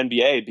player in the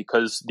NBA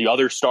because the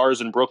other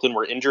stars in Brooklyn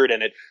were injured,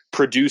 and it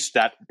produced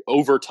that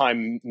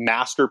overtime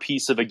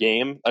masterpiece of a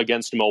game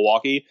against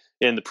Milwaukee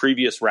in the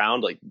previous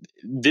round. Like,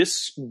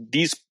 these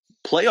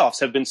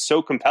playoffs have been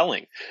so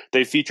compelling.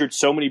 They featured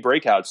so many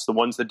breakouts, the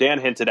ones that Dan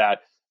hinted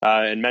at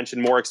and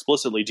mentioned more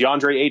explicitly.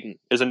 DeAndre Ayton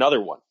is another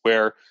one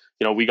where,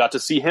 we got to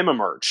see him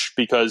emerge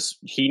because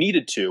he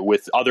needed to,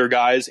 with other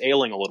guys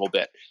ailing a little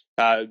bit.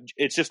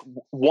 It's just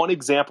one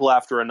example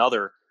after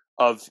another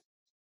of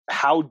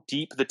how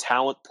deep the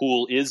talent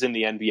pool is in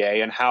the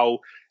NBA and how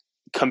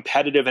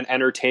competitive and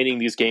entertaining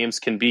these games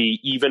can be,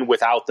 even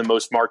without the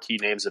most marquee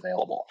names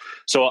available.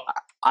 So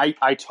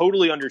I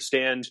totally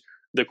understand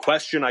the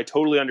question. I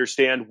totally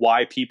understand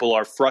why people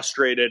are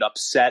frustrated,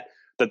 upset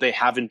that they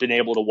haven't been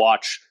able to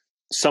watch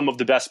some of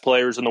the best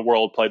players in the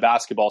world play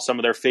basketball, some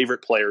of their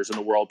favorite players in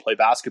the world play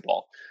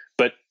basketball.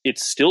 But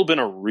it's still been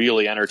a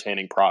really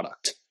entertaining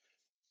product.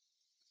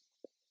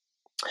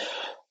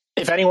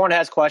 If anyone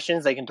has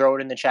questions, they can throw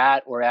it in the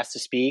chat or ask to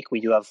speak.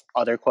 We do have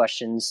other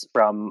questions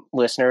from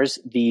listeners.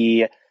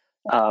 I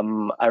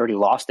already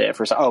lost it.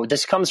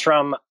 This comes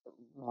from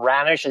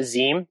Ranish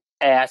Azim.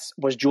 Asks,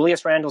 was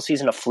Julius Randle's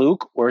season a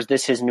fluke, or is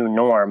this his new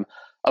norm?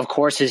 Of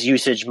course, his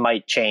usage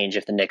might change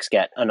if the Knicks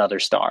get another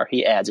star.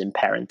 He adds in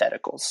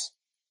parentheticals.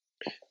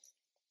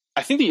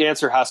 I think the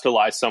answer has to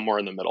lie somewhere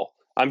in the middle.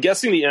 I'm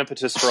guessing the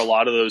impetus for a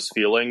lot of those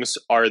feelings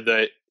are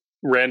that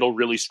Randall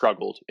really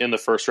struggled in the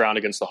first round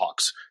against the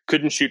Hawks.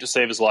 Couldn't shoot to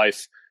save his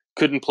life,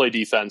 couldn't play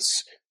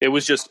defense. It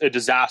was just a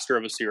disaster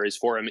of a series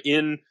for him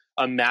in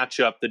a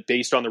matchup that,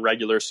 based on the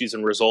regular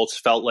season results,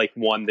 felt like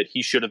one that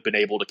he should have been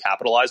able to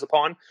capitalize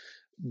upon.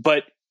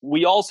 But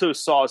we also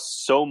saw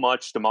so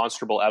much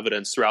demonstrable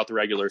evidence throughout the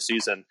regular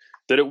season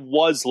that it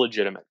was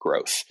legitimate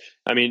growth.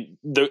 I mean,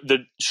 the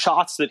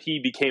shots that he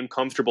became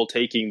comfortable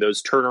taking,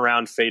 those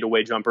turnaround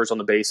fadeaway jumpers on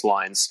the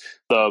baselines,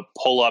 the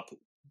pull-up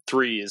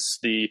threes,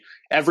 the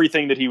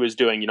everything that he was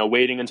doing,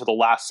 waiting until the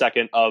last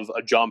second of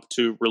a jump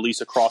to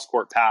release a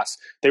cross-court pass,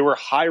 they were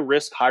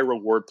high-risk,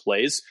 high-reward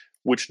plays,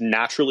 which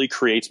naturally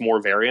creates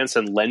more variance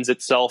and lends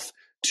itself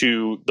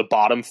to the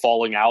bottom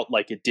falling out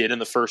like it did in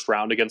the first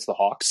round against the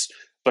Hawks.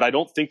 But I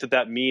don't think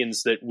that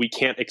means that we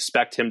can't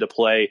expect him to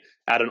play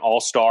at an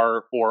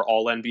all-star or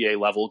all-NBA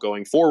level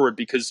going forward,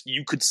 because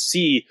you could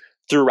see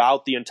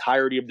throughout the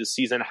entirety of the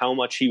season how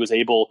much he was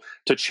able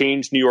to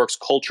change New York's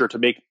culture, to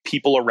make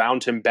people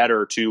around him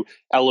better, to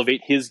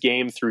elevate his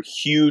game through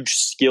huge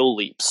skill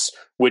leaps,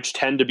 which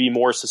tend to be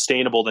more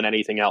sustainable than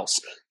anything else.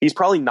 He's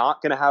probably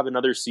not going to have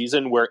another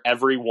season where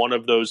every one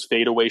of those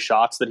fadeaway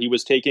shots that he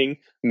was taking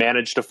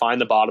managed to find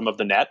the bottom of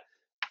the net,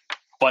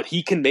 but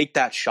he can make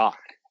that shot.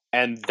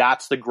 And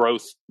that's the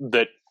growth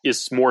that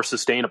is more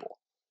sustainable.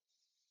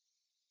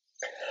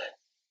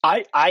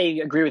 I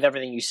agree with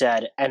everything you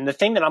said. And the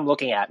thing that I'm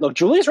looking at, look,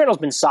 Julius Randle's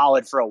been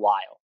solid for a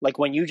while. Like,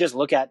 when you just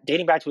look at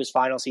dating back to his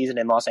final season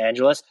in Los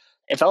Angeles,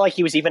 it felt like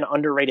he was even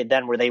underrated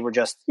then, where they were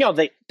just,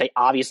 they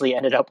obviously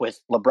ended up with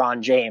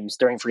LeBron James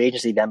during free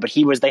agency then, but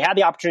they had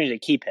the opportunity to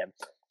keep him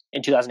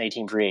in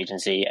 2018 free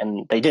agency,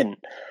 and they didn't.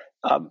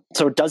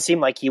 So it does seem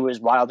like he was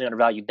wildly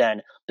undervalued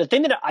then. The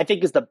thing that I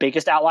think is the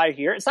biggest outlier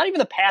here, it's not even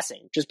the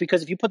passing, just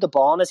because if you put the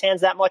ball in his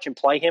hands that much and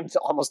play him to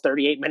almost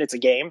 38 minutes a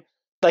game,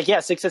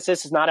 6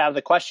 assists is not out of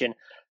the question.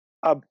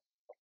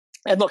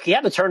 And look, he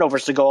had the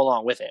turnovers to go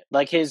along with it.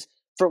 Like,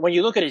 when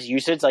you look at his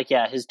usage,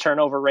 his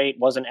turnover rate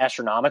wasn't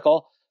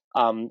astronomical.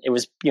 It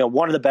was,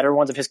 one of the better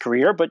ones of his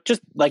career, but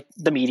just like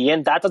the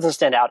median, that doesn't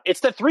stand out.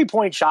 It's the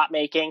 3-point shot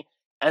making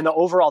and the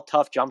overall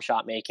tough jump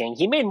shot making.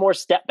 He made more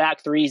step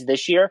back threes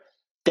this year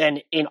than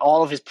in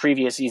all of his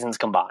previous seasons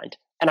combined.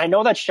 And I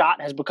know that shot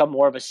has become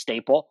more of a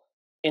staple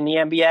in the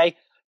NBA,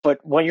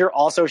 but when you're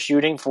also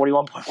shooting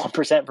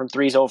 41.1% from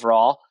threes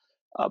overall,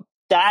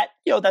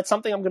 that's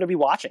something I'm going to be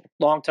watching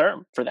long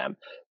term for them.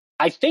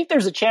 I think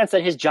there's a chance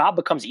that his job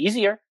becomes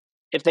easier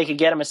if they could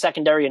get him a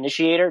secondary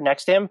initiator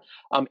next to him.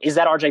 Is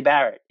that RJ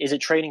Barrett? Is it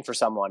trading for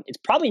someone? It's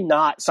probably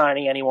not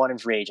signing anyone in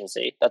free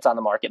agency that's on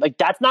the market.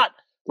 That's not.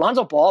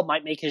 Lonzo Ball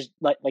might make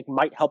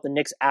might help the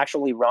Knicks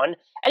actually run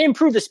and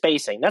improve the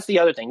spacing. That's the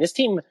other thing. This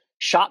team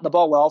shot the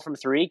ball well from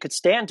three, could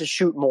stand to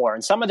shoot more.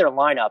 In some of their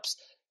lineups,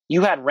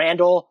 you had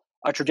Randall,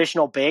 a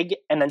traditional big,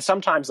 and then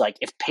sometimes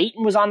if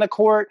Peyton was on the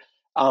court,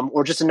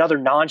 or just another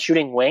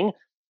non-shooting wing,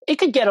 it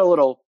could get a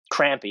little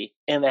crampy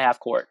in the half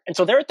court. And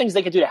so there are things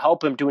they could do to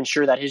help him to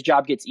ensure that his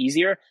job gets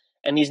easier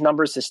and these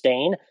numbers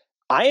sustain.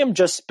 I am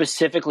just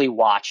specifically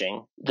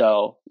watching,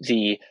 though,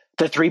 the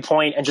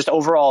 3-point and just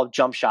overall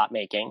jump shot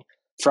making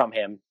from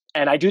him.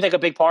 And I do think a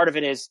big part of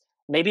it is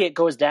maybe it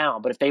goes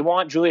down, but if they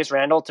want Julius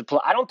Randle to play,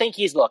 I don't think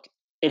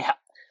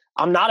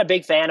I'm not a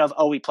big fan of,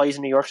 he plays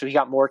in New York, so he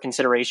got more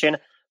consideration.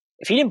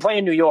 If he didn't play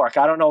in New York,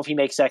 I don't know if he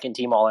makes second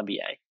team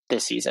All-NBA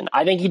this season.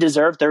 I think he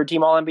deserved third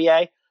team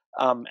All-NBA.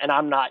 And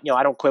I'm not,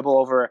 I don't quibble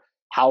over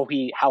how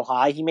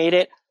high he made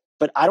it,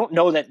 but I don't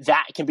know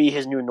that can be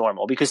his new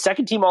normal, because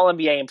second team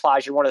All-NBA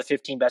implies you're one of the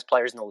 15 best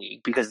players in the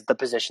league because the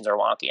positions are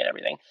wonky and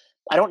everything.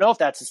 I don't know if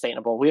that's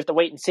sustainable. We have to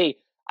wait and see.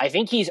 I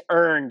think he's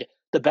earned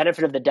the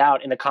benefit of the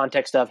doubt in the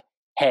context of,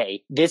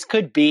 hey, this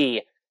could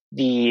be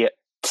the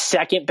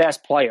second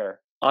best player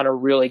on a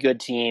really good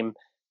team,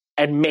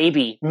 and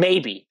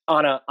maybe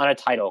on a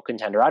title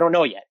contender. I don't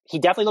know yet. He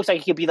definitely looks like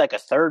he could be a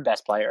third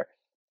best player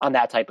on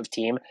that type of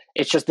team.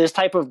 It's just this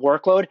type of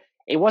workload,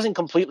 it wasn't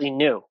completely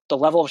new. The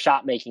level of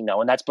shot making,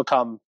 though, and that's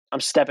become, I'm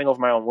stepping over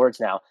my own words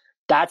now,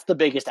 that's the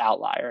biggest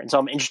outlier. And so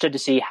I'm interested to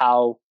see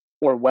how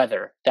or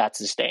whether that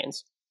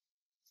sustains.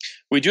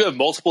 We do have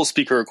multiple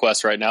speaker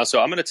requests right now, so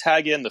I'm going to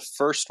tag in the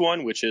first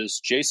one, which is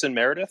Jason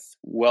Meredith.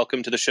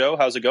 Welcome to the show.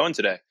 How's it going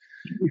today?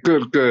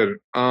 Good.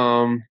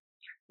 I'm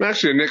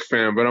actually a Knicks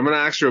fan, but I'm going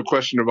to ask you a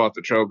question about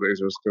the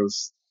Trailblazers,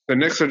 because the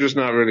Knicks are just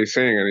not really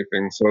saying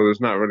anything, so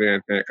there's not really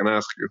anything I can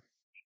ask you.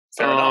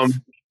 Fair enough.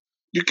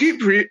 I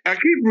keep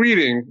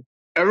reading.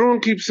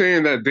 Everyone keeps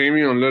saying that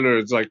Damian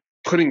Lillard is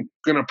going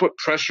to put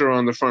pressure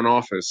on the front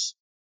office,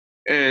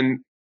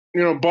 and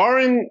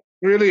barring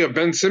really a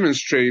Ben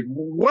Simmons trade,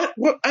 what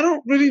I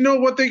don't really know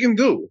what they can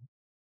do.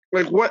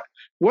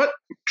 What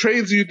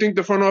trades do you think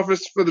the front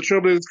office for the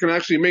Trailblazers can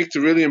actually make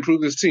to really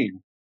improve this team,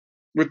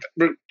 with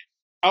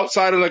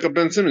outside of a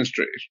Ben Simmons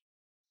trade?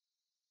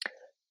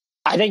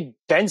 I think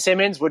Ben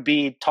Simmons would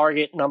be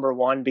target number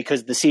one,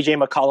 because the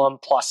CJ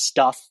McCollum plus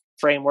stuff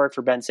framework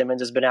for Ben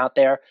Simmons has been out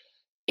there.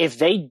 If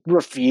they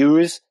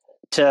refuse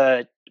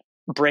to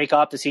break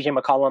up the CJ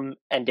McCollum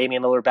and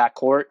Damian Lillard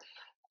backcourt,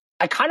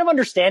 I kind of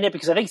understand it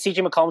because I think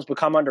CJ McCollum's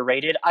become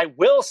underrated. I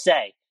will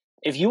say,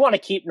 if you want to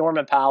keep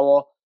Norman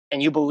Powell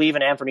and you believe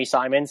in Anthony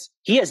Simons,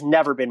 he has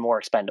never been more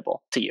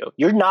expendable to you.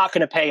 You're not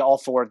going to pay all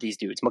four of these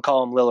dudes,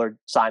 McCollum, Lillard,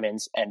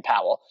 Simons, and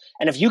Powell.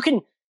 And if you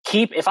can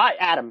keep, if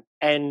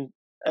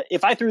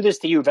I threw this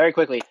to you very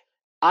quickly,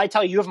 I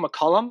tell you have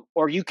McCollum,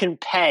 or you can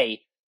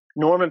pay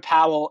Norman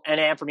Powell and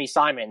Anthony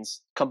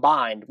Simons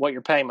combined what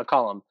you're paying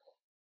McCollum.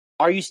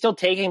 Are you still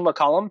taking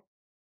McCollum?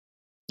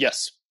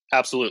 Yes,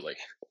 absolutely.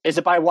 Is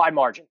it by a wide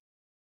margin?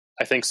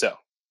 I think so.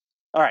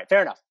 All right,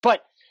 fair enough.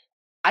 But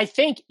I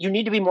think you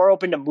need to be more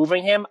open to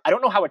moving him. I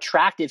don't know how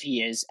attractive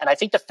he is. And I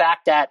think the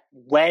fact that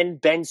when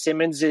Ben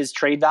Simmons'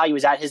 trade value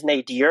is at his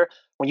nadir,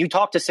 when you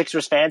talk to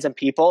Sixers fans and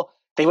people,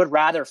 they would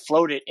rather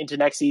float it into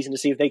next season to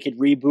see if they could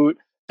reboot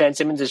Ben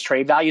Simmons'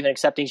 trade value than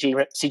accepting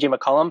CJ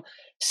McCollum.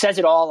 Says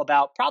it all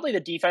about probably the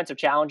defensive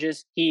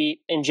challenges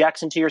he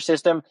injects into your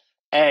system.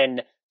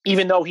 And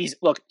even though he's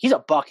a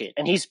bucket,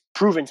 and he's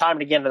proven time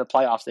and again in the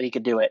playoffs that he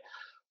could do it.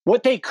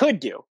 What they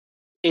could do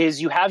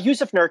is you have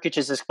Yusuf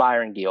Nurkic's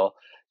expiring deal.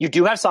 You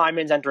do have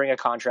Simons entering a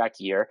contract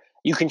year.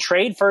 You can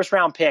trade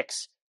first-round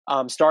picks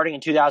starting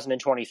in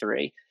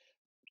 2023.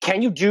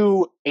 Can you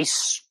do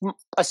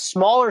a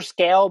smaller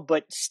scale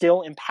but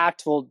still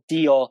impactful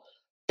deal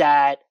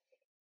that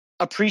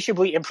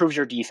appreciably improves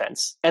your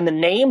defense? And the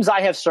names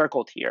I have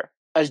circled here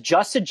as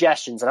just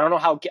suggestions, and I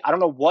don't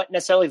know what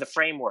necessarily the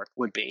framework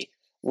would be.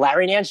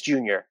 Larry Nance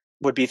Jr.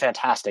 would be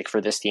fantastic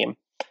for this team.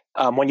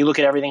 When you look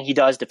at everything he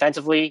does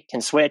defensively, can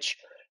switch,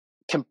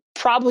 can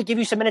probably give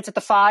you some minutes at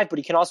the 5, but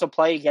he can also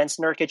play against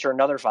Nurkic or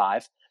another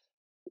 5.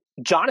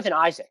 Jonathan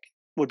Isaac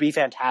would be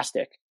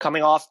fantastic.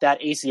 Coming off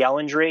that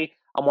ACL injury,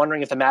 I'm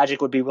wondering if the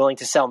Magic would be willing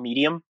to sell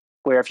medium,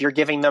 where if you're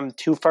giving them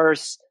 2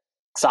 firsts,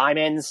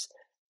 Simons,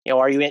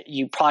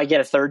 you probably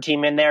get a third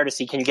team in there to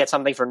see, can you get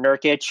something for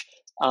Nurkic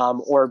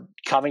or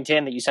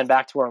Covington that you send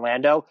back to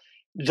Orlando?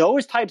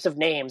 Those types of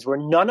names where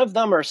none of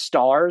them are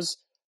stars,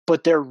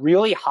 but they're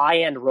really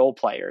high-end role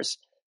players.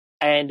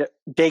 And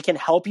they can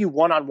help you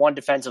one-on-one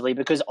defensively,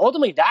 because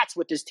ultimately that's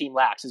what this team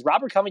lacks. Is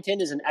Robert Covington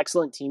is an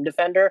excellent team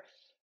defender.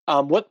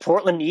 What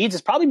Portland needs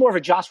is probably more of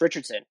a Josh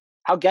Richardson.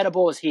 How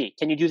gettable is he?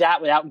 Can you do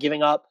that without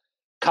giving up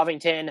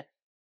Covington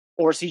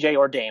or CJ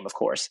or Dame, of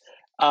course?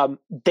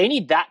 They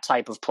need that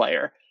type of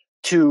player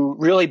to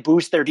really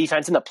boost their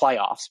defense in the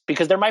playoffs,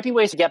 because there might be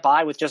ways to get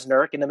by with just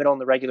Nurk in the middle of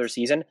the regular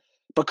season.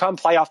 But come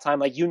playoff time,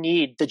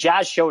 the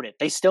Jazz showed it.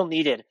 They still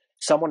needed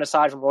someone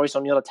aside from Royce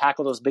O'Neal to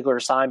tackle those bigger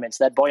assignments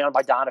that Bojan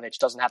Bogdanovic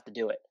doesn't have to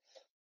do it.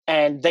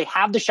 And they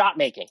have the shot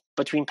making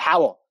between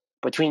Powell,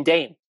 between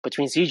Dame,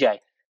 between CJ.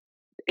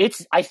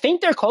 I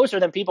think they're closer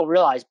than people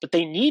realize, but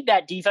they need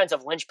that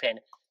defensive linchpin.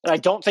 And I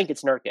don't think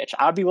it's Nurkic.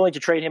 I'd be willing to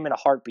trade him in a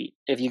heartbeat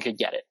if you could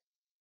get it.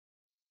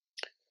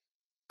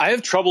 I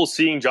have trouble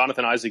seeing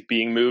Jonathan Isaac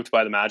being moved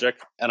by the Magic,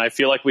 and I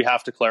feel like we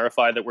have to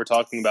clarify that we're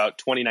talking about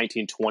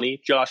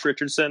 2019-20 Josh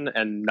Richardson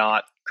and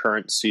not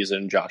current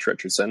season Josh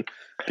Richardson,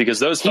 because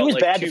those he was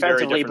like bad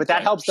defensively, but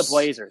that helps the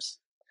Blazers.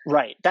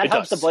 Right. That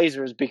helps the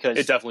Blazers because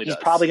it definitely he's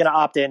probably going to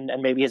opt in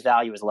and maybe his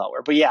value is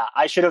lower. But yeah,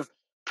 I should have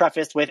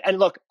prefaced with, and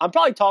look, I'm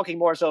probably talking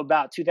more so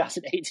about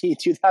 2018,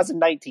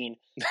 2019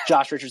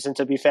 Josh Richardson,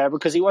 to be fair,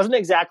 because he wasn't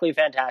exactly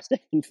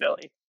fantastic in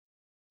Philly.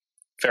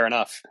 Fair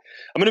enough.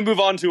 I'm going to move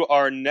on to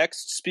our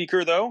next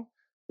speaker, though,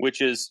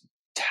 which is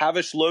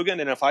Tavish Logan.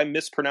 And if I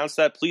mispronounce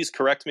that, please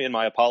correct me, and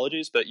my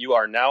apologies. But you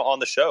are now on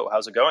the show.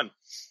 How's it going?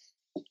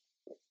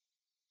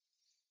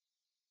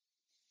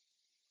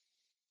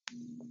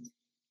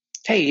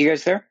 Hey, you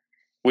guys there?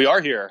 We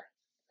are here.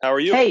 How are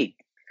you? Hey,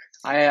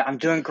 I'm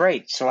doing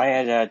great. So I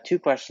had 2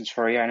 questions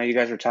for you. I know you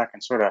guys were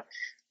talking sort of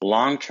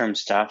long-term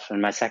stuff,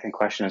 and my second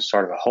question is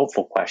sort of a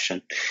hopeful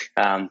question.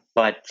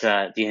 But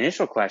the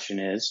initial question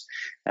is,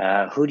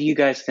 who do you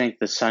guys think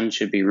the Suns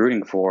should be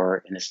rooting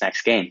for in this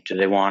next game? Do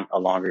they want a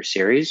longer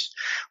series,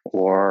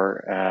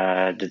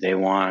 or do they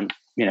want,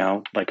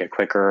 like a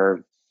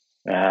quicker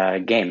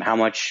game? How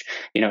much,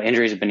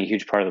 injuries have been a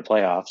huge part of the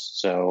playoffs.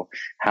 So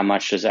how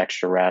much does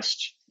extra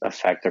rest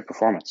affect their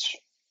performance?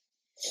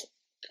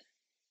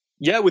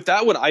 Yeah, with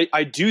that one,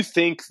 I do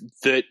think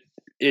that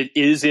it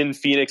is in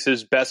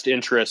Phoenix's best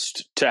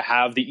interest to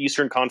have the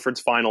Eastern Conference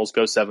Finals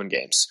go 7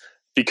 games,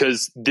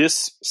 because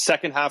this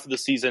second half of the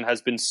season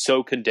has been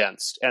so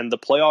condensed, and the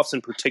playoffs in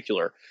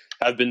particular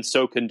have been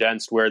so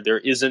condensed, where there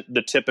isn't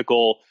the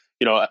typical,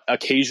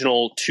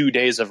 occasional 2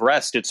 days of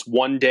rest. It's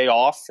 1 day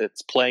off,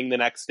 it's playing the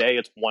next day,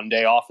 it's 1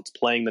 day off, it's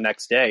playing the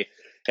next day.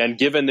 And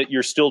given that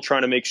you're still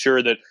trying to make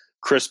sure that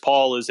Chris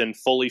Paul is in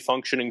fully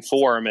functioning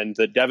form, and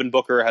that Devin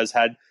Booker has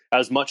had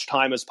as much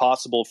time as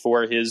possible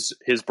for his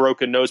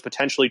broken nose,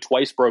 potentially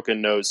twice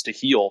broken nose, to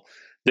heal,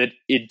 that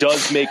it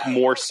does make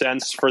more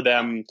sense for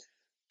them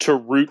to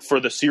root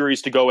for the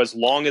series to go as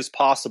long as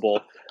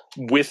possible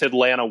with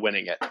Atlanta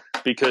winning it,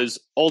 because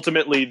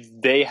ultimately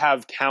they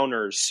have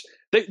counters.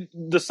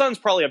 The Suns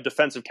probably have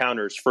defensive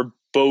counters for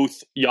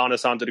both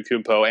Giannis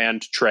Antetokounmpo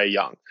and Trae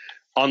Young.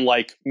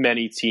 unlike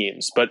many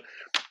teams. But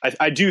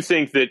I do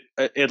think that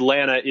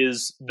Atlanta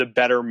is the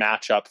better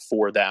matchup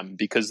for them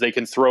because they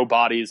can throw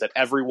bodies at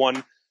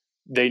everyone.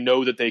 They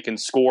know that they can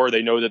score.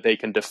 They know that they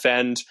can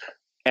defend.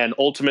 And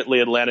ultimately,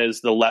 Atlanta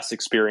is the less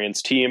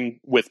experienced team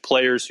with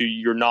players who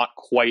you're not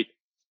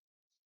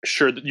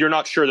sure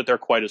that they're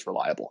quite as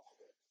reliable.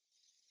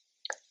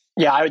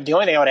 Yeah, the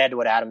only thing I would add to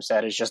what Adam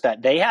said is just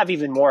that they have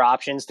even more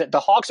options. The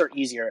Hawks are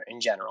easier in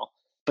general,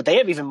 but they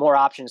have even more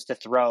options to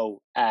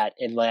throw at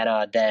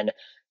Atlanta than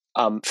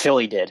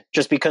Philly did.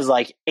 Just because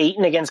like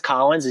Ayton against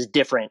Collins is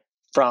different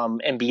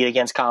from Embiid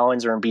against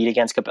Collins or Embiid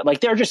against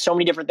like there are just so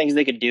many different things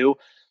they could do.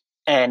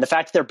 And the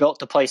fact that they're built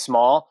to play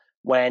small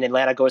when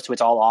Atlanta goes to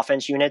its all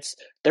offense units,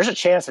 there's a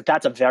chance that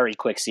that's a very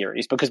quick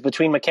series because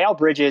between Mikal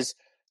Bridges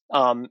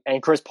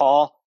and Chris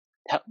Paul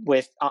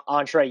with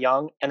Trae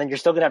Young, and then you're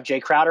still going to have Jay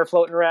Crowder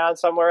floating around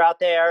somewhere out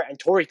there, and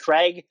Torrey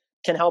Craig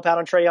can help out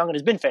on Trae Young, and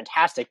has been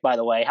fantastic, by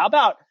the way. How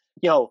about,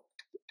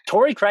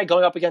 Torrey Craig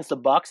going up against the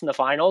Bucks in the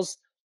finals?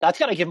 That's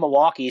going to give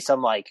Milwaukee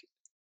some, like,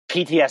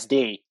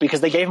 PTSD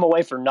because they gave him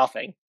away for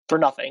nothing.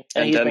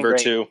 And Denver,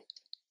 too.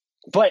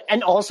 But,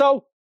 and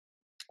also,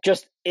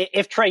 just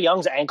if Trae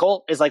Young's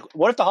ankle is like,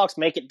 what if the Hawks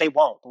make it? They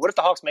won't. What if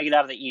the Hawks make it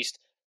out of the East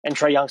and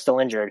Trae Young's still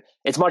injured?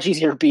 It's much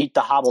easier to beat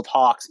the hobbled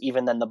Hawks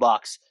even than the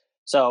Bucks.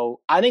 So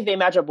I think they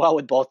match up well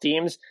with both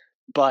teams,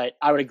 but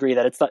I would agree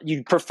that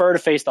you'd prefer to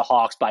face the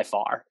Hawks by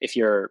far if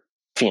you're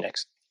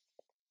Phoenix.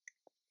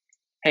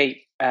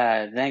 Hey,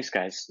 thanks,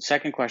 guys.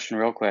 Second question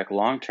real quick.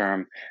 Long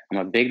term, I'm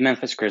a big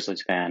Memphis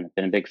Grizzlies fan,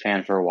 been a big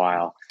fan for a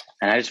while,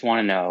 and I just want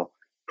to know,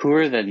 who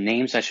are the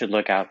names I should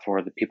look out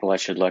for, the people I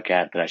should look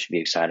at that I should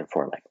be excited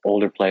for, like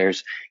older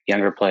players,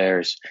 younger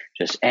players,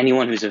 just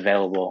anyone who's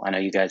available. I know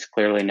you guys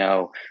clearly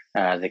know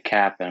the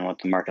cap and what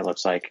the market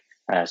looks like.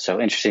 So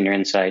interested in your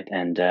insight,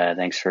 and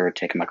thanks for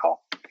taking my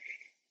call.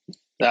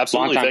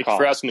 Absolutely. Thank you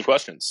for asking the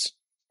questions.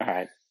 All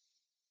right.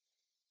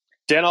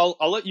 Dan, I'll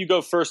let you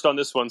go first on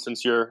this one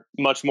since you're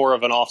much more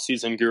of an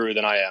off-season guru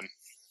than I am.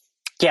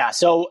 Yeah,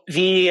 so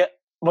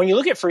when you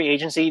look at free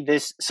agency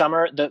this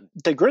summer,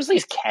 the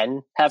Grizzlies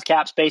can have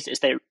cap space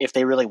if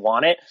they really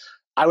want it.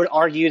 I would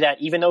argue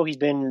that even though he's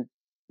been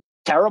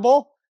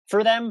terrible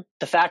for them,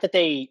 the fact that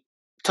they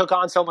took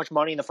on so much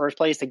money in the first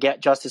place to get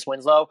Justice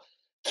Winslow,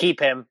 keep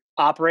him,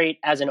 operate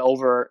as an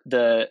over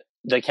the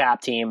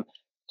cap team,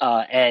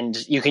 and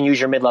you can use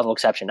your mid-level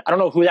exception. I don't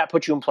know who that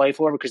puts you in play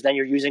for because then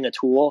you're using a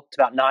tool. It's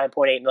about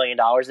 $9.8 million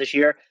this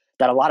year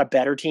that a lot of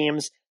better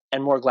teams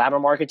and more glamour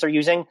markets are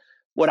using.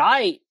 What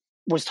I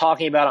was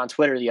talking about on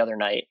Twitter the other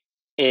night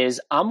is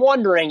I'm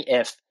wondering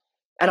if,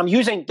 and I'm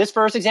using this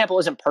first example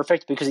isn't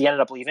perfect because he ended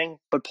up leaving,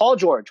 but Paul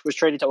George was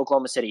traded to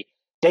Oklahoma City.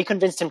 They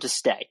convinced him to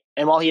stay.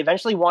 And while he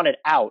eventually wanted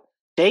out,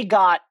 they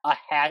got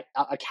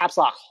a caps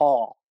lock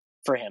haul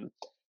for him.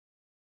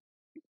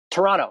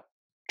 Toronto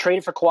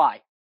traded for Kawhi.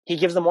 He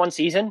gives them one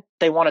season.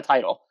 They won a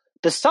title.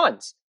 The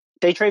Suns,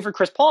 they trade for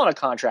Chris Paul on a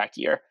contract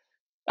year.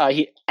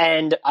 I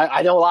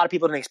know a lot of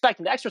people didn't expect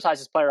him to exercise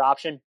his player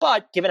option,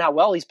 but given how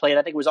well he's played,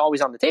 I think it was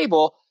always on the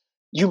table.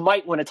 You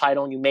might win a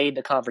title and you made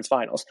the conference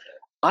finals.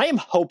 I am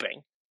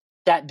hoping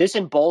that this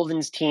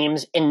emboldens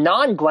teams in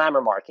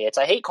non-glamour markets.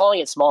 I hate calling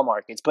it small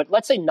markets, but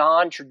let's say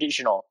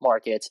non-traditional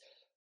markets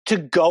to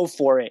go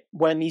for it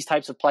when these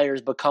types of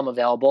players become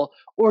available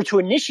or to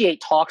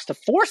initiate talks to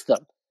force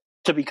them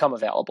to become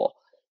available.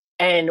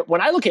 And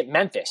when I look at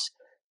Memphis,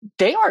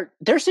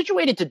 they're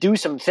situated to do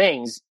some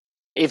things.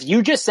 If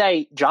you just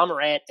say Ja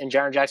Morant and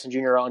Jaren Jackson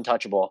Jr. are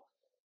untouchable,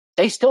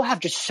 they still have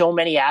just so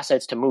many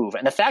assets to move.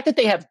 And the fact that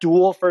they have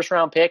dual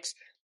first-round picks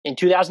in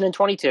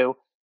 2022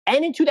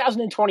 and in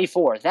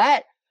 2024,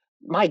 that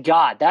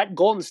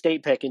Golden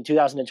State pick in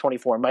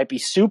 2024 might be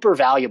super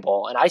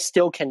valuable. And I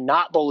still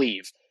cannot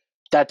believe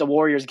that the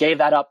Warriors gave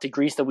that up to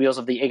grease the wheels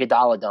of the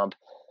Iguodala dump.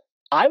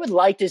 I would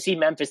like to see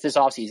Memphis this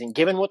offseason,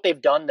 given what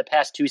they've done the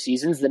past two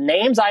seasons. The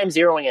names I am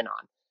zeroing in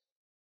on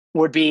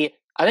would be,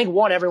 I think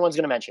one everyone's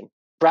going to mention,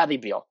 Bradley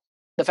Beal.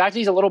 The fact that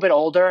he's a little bit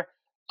older,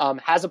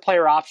 has a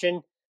player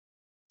option,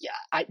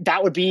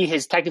 that would be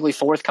his technically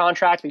fourth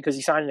contract because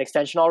he signed an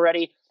extension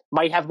already,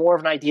 might have more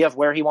of an idea of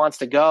where he wants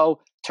to go,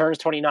 turns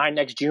 29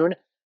 next June.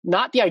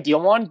 Not the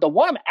ideal one. The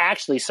one I'm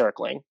actually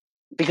circling,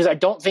 because I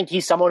don't think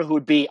he's someone who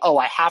would be,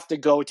 I have to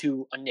go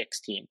to a Knicks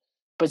team.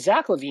 But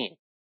Zach LaVine,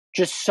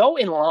 just so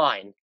in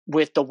line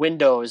with the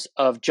windows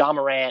of Ja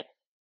Morant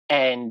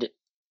and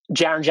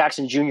Jaren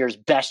Jackson Jr.'s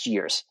best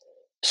years.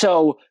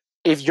 So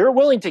if you're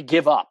willing to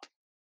give up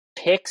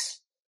picks,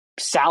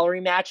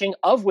 salary matching,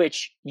 of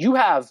which you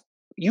have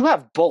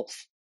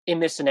both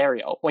in this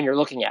scenario when you're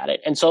looking at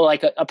it. And so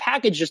like a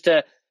package just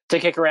to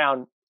kick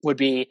around would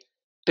be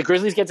the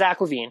Grizzlies get Zach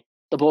LaVine,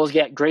 the Bulls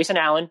get Grayson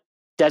Allen,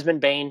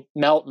 Desmond Bane,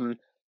 Melton.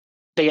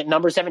 They get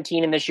number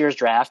 17 in this year's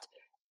draft,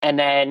 and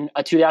then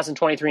a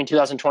 2023 and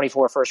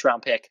 2024 first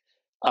round pick.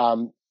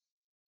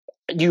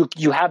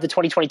 You have the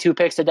 2022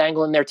 picks to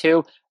dangle in there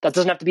too. That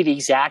doesn't have to be the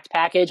exact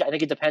package. I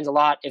think it depends a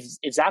lot.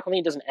 If Zach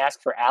LaVine doesn't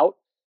ask for out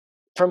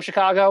from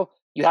Chicago,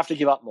 you have to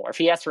give up more. If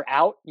he asks for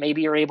out,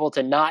 maybe you're able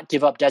to not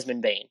give up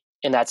Desmond Bane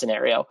in that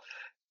scenario.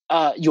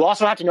 you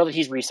also have to know that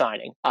he's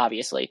re-signing,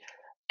 obviously.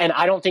 And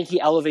I don't think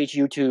he elevates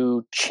you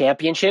to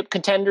championship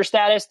contender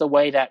status the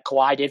way that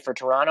Kawhi did for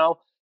Toronto,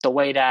 the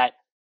way that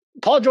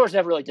Paul George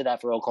never really did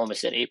that for Oklahoma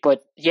City,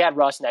 but he had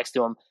Russ next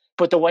to him.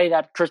 But the way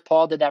that Chris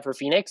Paul did that for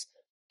Phoenix,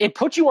 it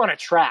puts you on a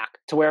track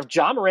to where if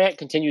Ja Morant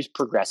continues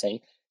progressing,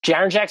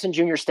 Jaren Jackson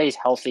Jr. stays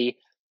healthy,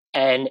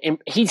 and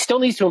he still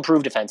needs to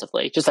improve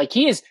defensively. Just like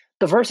he is,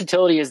 the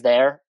versatility is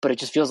there, but it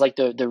just feels like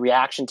the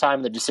reaction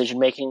time, the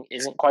decision-making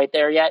isn't quite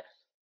there yet.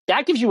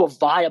 That gives you a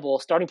viable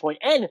starting point,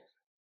 and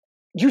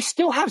you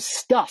still have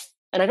stuff.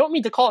 And I don't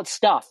mean to call it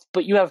stuff,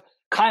 but you have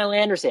Kyle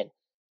Anderson.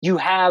 You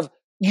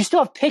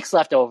still have picks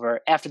left over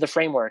after the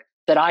framework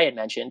that I had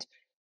mentioned.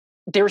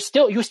 You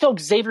still have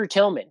Xavier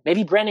Tillman,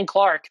 maybe Brandon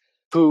Clark,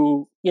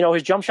 who,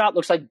 his jump shot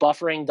looks like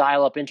buffering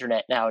dial-up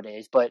internet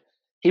nowadays, but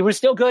he was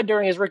still good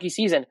during his rookie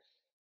season.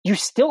 You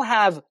still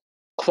have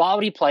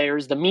quality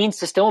players, the means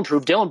to still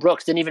improve. Dylan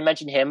Brooks, didn't even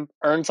mention him,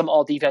 earned some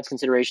all-defense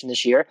consideration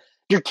this year.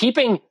 You're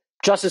keeping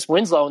Justice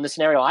Winslow in the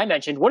scenario I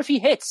mentioned. What if he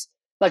hits?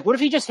 What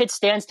if he just hits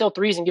standstill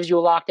threes and gives you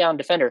a lockdown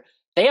defender?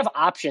 They have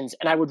options,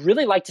 and I would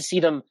really like to see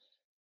them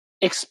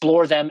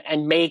explore them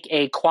and make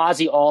a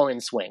quasi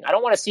all-in swing. I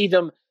don't want to see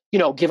them,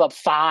 give up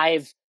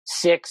 5,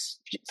 6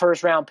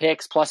 first-round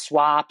picks plus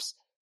swaps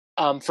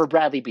for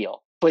Bradley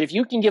Beal. But if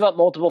you can give up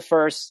multiple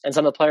firsts and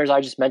some of the players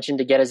I just mentioned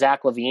to get a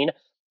Zach LaVine,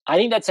 I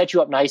think that sets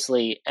you up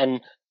nicely. And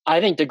I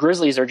think the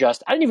Grizzlies are I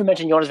didn't even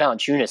mention Jonas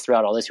Valanciunas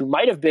throughout all this, who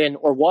might have been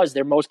or was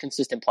their most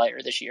consistent player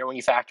this year when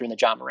you factor in the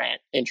Ja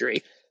Morant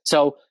injury.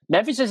 So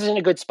Memphis is in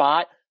a good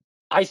spot.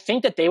 I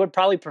think that they would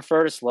probably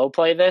prefer to slow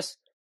play this,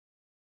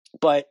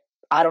 but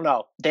I don't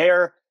know.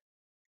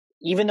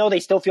 Even though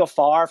they still feel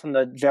far from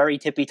the very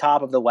tippy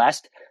top of the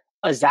West,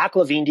 a Zach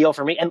LaVine deal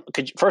for me. And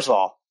first of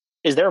all,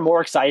 is there a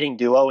more exciting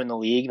duo in the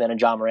league than a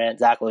Ja Morant,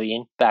 Zach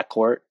LaVine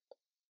backcourt?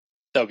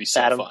 That would be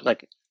so fun.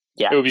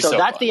 Yeah. It would be so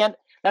that's fun. the end.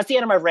 That's the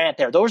end of my rant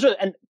there. Those are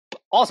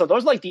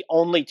like the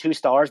only 2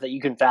 stars that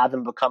you can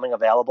fathom becoming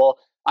available.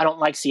 I don't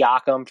like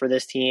Siakam for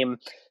this team.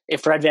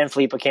 If Fred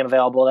VanVleet became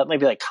available, that might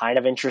be kind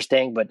of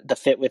interesting, but the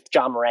fit with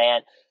Ja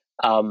Morant.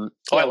 I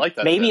like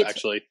that maybe fit,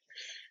 actually.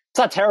 It's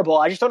not terrible.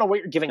 I just don't know what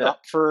you're giving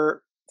up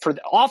for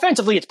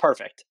offensively. It's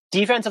perfect.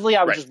 Defensively,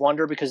 I would just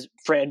wonder because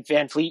Fred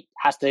VanVleet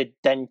has to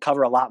then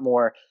cover a lot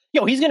more.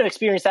 He's going to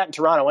experience that in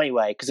Toronto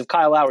anyway, because if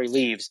Kyle Lowry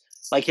leaves,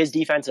 his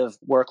defensive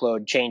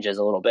workload changes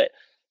a little bit.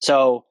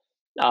 So,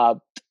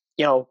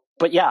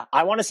 but yeah,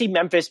 I want to see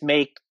Memphis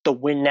make the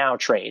win now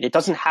trade. It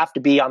doesn't have to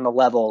be on the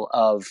level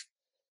of,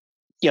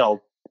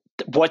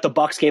 what the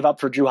Bucks gave up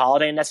for Jrue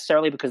Holiday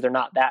necessarily, because they're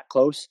not that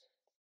close,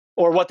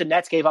 or what the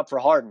Nets gave up for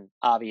Harden,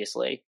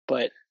 obviously.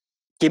 But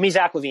give me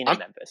Zach LaVine in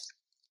Memphis.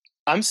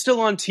 I'm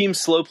still on team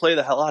slow play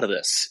the hell out of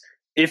this.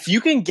 If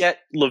you can get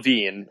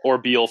LaVine or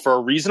Beal for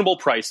a reasonable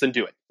price, then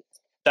do it.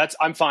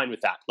 I'm fine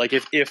with that.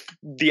 If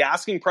the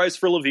asking price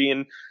for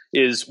LaVine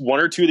is 1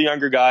 or 2 of the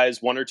younger guys,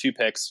 1 or 2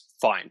 picks,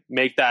 fine.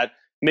 Make that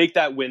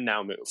win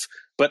now move.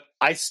 But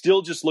I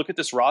still just look at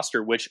this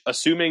roster, which,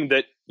 assuming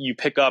that you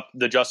pick up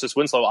the Justice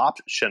Winslow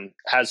option,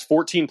 has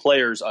 14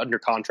 players under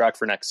contract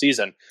for next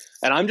season.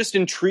 And I'm just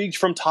intrigued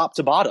from top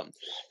to bottom.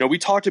 We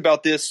talked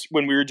about this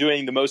when we were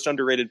doing the most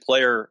underrated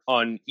player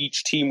on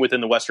each team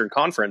within the Western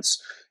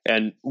Conference.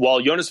 And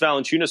while Jonas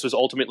Valanciunas was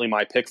ultimately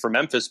my pick for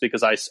Memphis,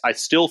 because I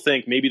still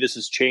think maybe this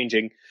is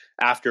changing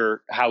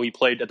after how he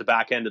played at the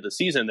back end of the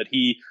season, that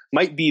he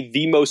might be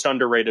the most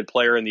underrated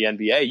player in the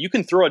NBA. You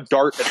can throw a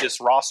dart at this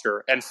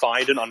roster and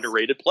find an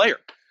underrated player.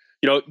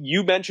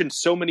 You mentioned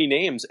so many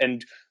names,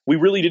 and we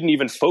really didn't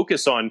even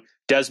focus on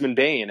Desmond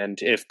Bane and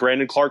if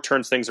Brandon Clark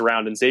turns things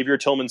around, and Xavier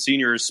Tillman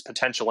Sr.'s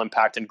potential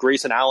impact, and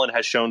Grayson Allen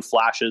has shown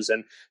flashes,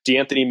 and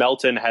DeAnthony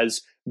Melton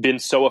has been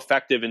so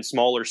effective in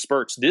smaller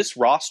spurts. This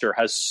roster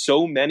has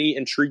so many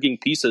intriguing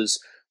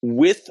pieces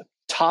with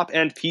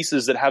top-end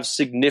pieces that have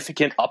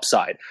significant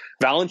upside.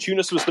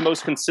 Valanciunas was the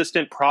most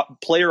consistent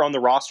player on the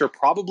roster,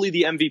 probably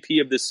the MVP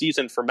of this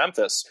season for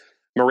Memphis.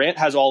 Morant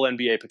has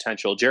all-NBA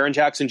potential. Jaren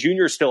Jackson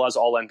Jr. still has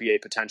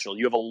all-NBA potential.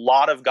 You have a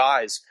lot of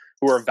guys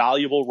who are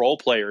valuable role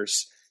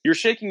players. You're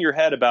shaking your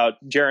head about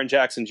Jaren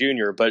Jackson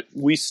Jr., but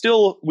we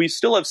still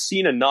have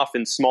seen enough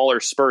in smaller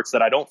spurts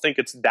that I don't think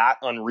it's that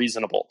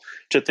unreasonable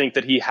to think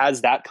that he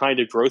has that kind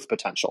of growth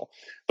potential.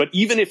 But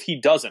even if he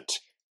doesn't,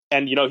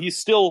 and he's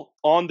still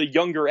on the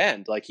younger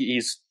end,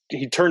 he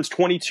turns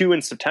 22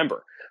 in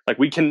September.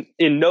 We can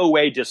in no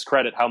way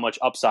discredit how much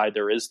upside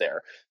there is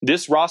there.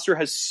 This roster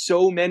has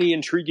so many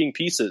intriguing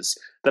pieces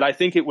that I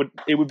think it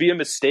would be a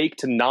mistake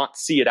to not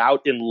see it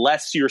out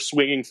unless you're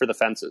swinging for the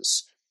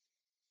fences.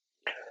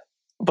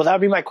 But that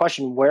would be my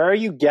question. Where are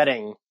you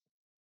getting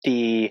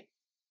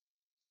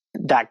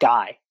that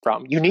guy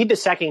from? You need the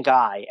second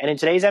guy. And in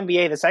today's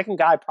NBA, the second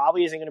guy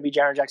probably isn't going to be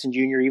Jaren Jackson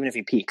Jr., even if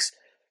he peaks.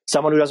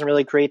 Someone who doesn't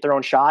really create their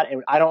own shot.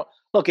 And I don't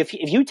look, if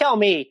you tell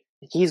me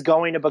he's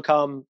going to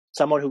become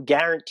someone who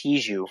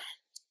guarantees you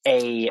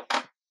a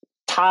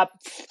top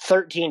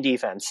 13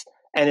 defense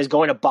and is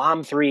going to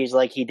bomb threes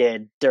like he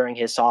did during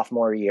his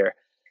sophomore year,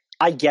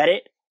 I get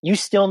it. You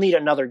still need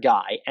another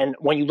guy. And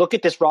when you look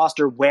at this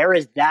roster, where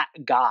is that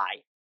guy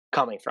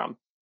coming from?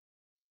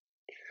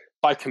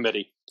 By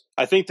committee.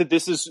 I think that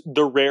this is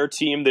the rare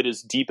team that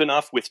is deep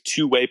enough with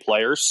two-way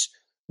players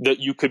that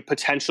you could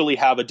potentially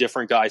have a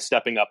different guy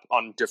stepping up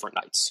on different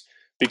nights.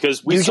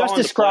 Because we saw just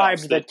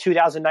described the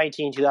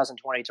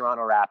 2019-2020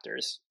 Toronto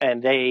Raptors,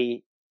 and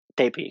they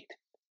peaked.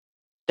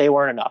 They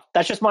weren't enough.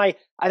 That's just I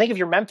think if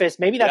you're Memphis,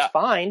 maybe that's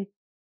fine,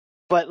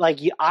 but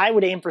I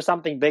would aim for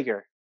something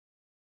bigger.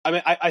 I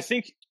mean, I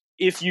think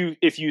if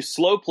you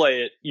slow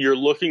play it, you're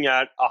looking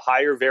at a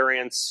higher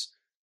variance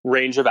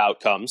range of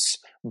outcomes,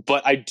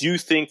 but I do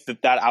think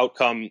that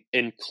outcome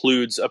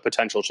includes a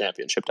potential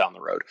championship down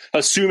the road,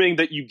 assuming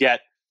that you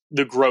get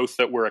the growth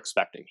that we're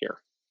expecting here.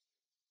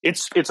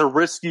 It's a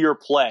riskier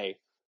play,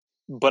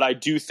 but I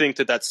do think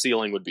that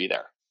ceiling would be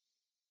there.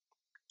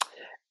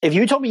 If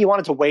you told me you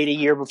wanted to wait a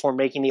year before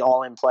making the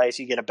all-in play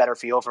so you get a better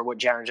feel for what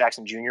Jaren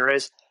Jackson Jr.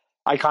 is,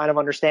 I kind of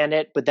understand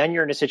it. But then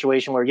you're in a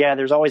situation where,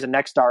 there's always a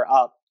next star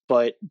up,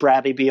 but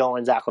Bradley Beal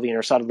and Zach LaVine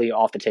are suddenly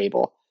off the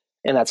table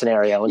in that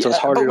scenario. And so it's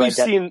harder to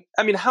seen,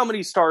 how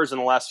many stars in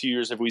the last few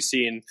years have we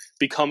seen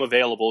become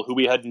available who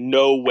we had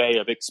no way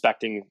of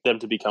expecting them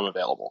to become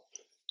available?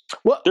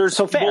 Well, there's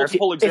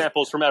multiple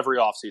examples from every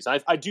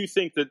offseason. I do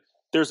think that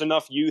there's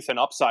enough youth and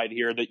upside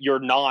here that you're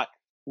not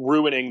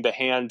ruining the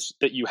hand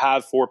that you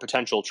have for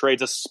potential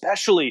trades,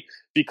 especially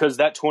because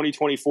that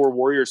 2024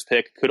 Warriors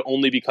pick could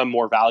only become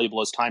more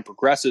valuable as time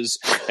progresses.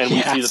 And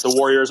we see that the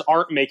Warriors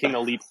aren't making a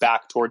leap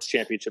back towards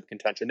championship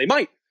contention. They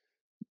might,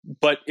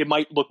 but it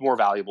might look more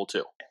valuable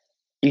too.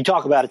 You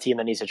talk about a team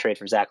that needs to trade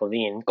for Zach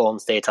LaVine. Golden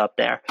State's up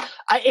there.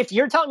 If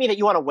you're telling me that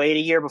you want to wait a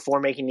year before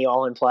making the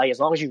all-in play, as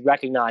long as you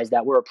recognize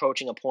that we're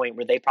approaching a point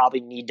where they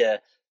probably need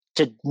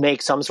to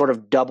make some sort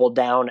of double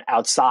down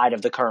outside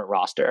of the current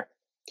roster.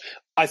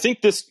 I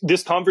think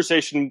this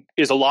conversation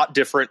is a lot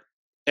different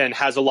and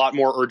has a lot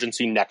more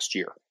urgency next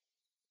year.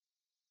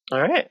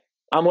 All right.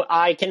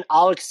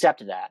 I'll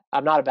accept that.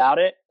 I'm not about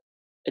it.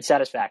 It's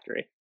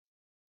satisfactory.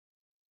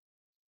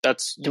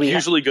 That's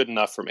usually good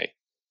enough for me.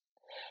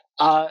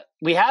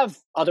 We have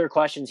other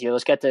questions here.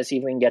 Let's get to see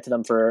if we can get to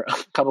them for a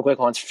couple quick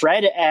ones.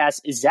 Fred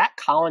asks, is Zach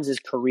Collins'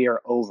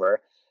 career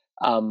over?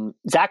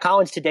 Zach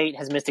Collins to date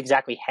has missed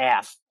exactly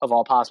half of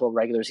all possible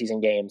regular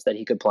season games that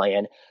he could play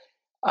in.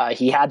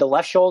 He had the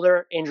left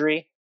shoulder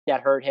injury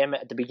that hurt him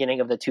at the beginning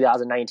of the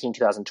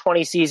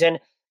 2019-2020 season.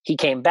 He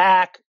came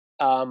back,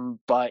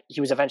 but he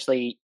was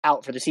eventually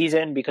out for the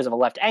season because of a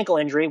left ankle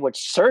injury,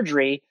 which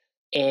surgery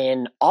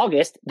in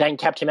August then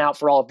kept him out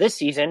for all of this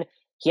season.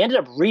 He ended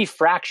up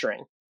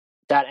refracturing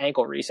that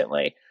ankle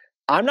recently.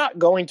 I'm not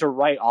going to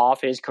write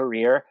off his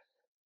career,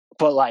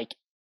 but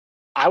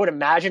I would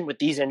imagine with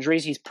these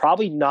injuries, he's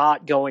probably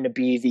not going to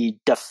be the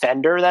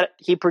defender that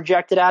he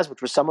projected as,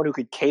 which was someone who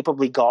could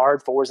capably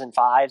guard 4s and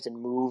 5s and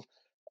move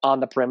on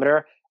the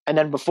perimeter. And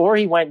then before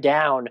he went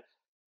down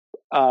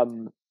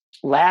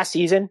last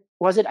season,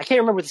 was it? I can't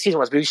remember what the season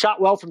was, but he shot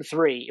well from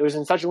 3. It was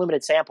in such a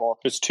limited sample.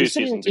 It was 2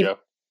 seasons ago.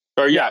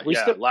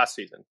 Last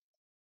season.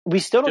 We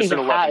still don't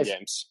even have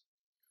games.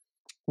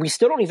 We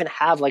still don't even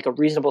have a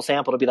reasonable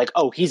sample to be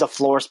he's a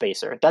floor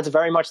spacer. That's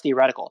very much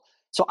theoretical.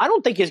 So I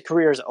don't think his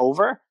career is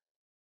over,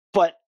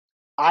 but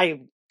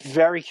I'm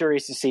very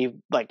curious to see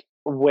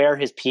where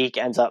his peak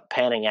ends up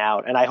panning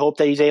out. And I hope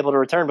that he's able to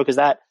return because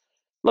that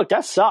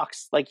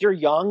sucks. You're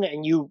young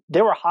and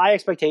there were high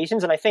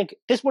expectations. And I think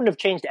this wouldn't have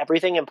changed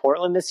everything in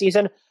Portland this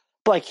season,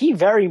 but he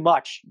very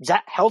much,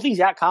 healthy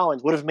Zach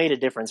Collins would have made a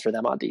difference for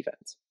them on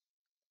defense.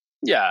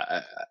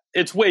 Yeah,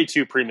 it's way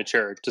too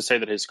premature to say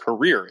that his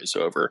career is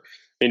over.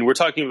 I mean, we're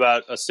talking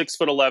about a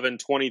 6'11",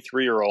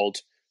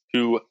 23-year-old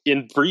who,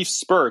 in brief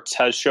spurts,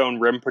 has shown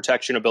rim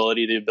protection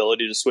ability, the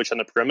ability to switch on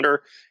the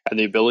perimeter, and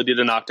the ability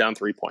to knock down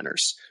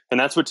three-pointers. And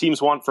that's what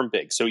teams want from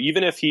Big. So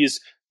even if he's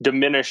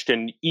diminished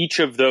in each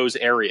of those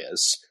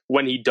areas,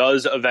 when he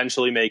does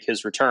eventually make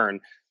his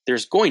return,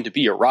 there's going to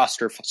be a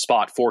roster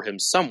spot for him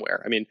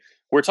somewhere. I mean,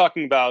 we're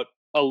talking about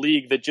a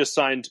league that just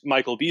signed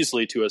Michael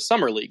Beasley to a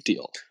summer league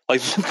deal.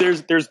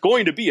 There's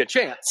going to be a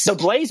chance. The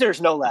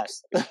Blazers, no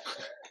less.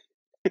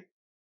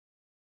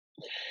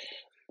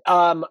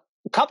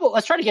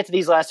 Let's try to get to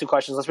these last two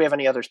questions unless we have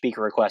any other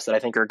speaker requests that I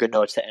think are good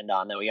notes to end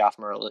on that we got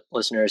from our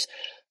listeners.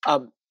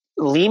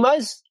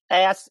 Lima's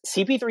asked,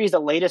 CP3 is the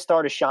latest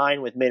star to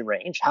shine with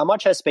mid-range. How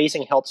much has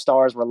spacing helped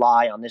stars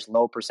rely on this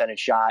low percentage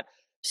shot?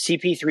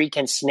 CP3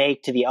 can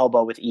snake to the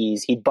elbow with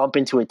ease. He'd bump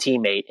into a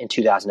teammate in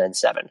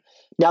 2007.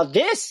 Now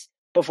this,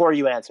 before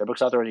you answer,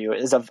 because I'll throw it to you,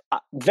 is a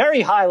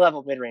very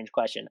high-level mid-range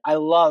question. I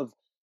love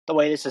the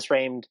way this is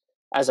framed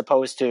as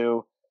opposed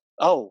to,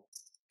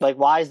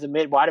 why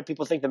do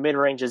people think the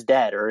mid-range is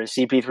dead? Or is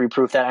CP3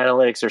 proof that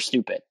analytics are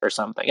stupid or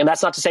something? And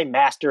that's not to say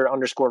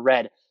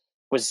Master_Red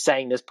was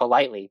saying this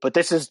politely, but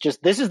this is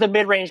the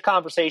mid-range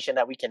conversation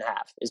that we can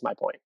have, is my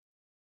point.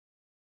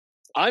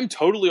 I'm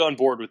totally on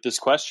board with this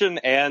question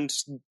and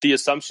the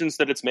assumptions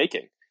that it's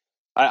making.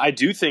 I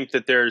do think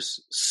that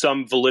there's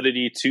some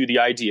validity to the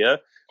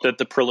idea that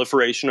the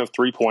proliferation of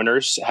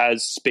three-pointers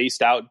has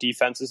spaced out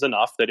defenses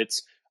enough that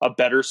it's a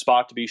better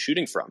spot to be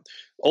shooting from.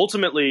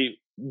 Ultimately,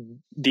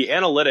 the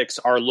analytics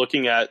are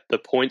looking at the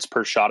points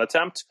per shot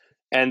attempt,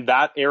 And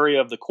that area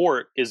of the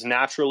court is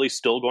naturally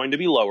still going to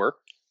be lower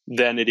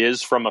than it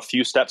is from a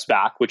few steps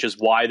back, which is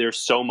why there's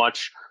so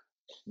much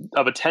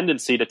of a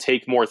tendency to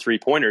take more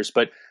 3-pointers.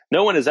 But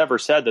no one has ever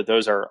said that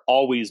those are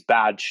always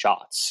bad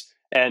shots.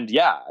 And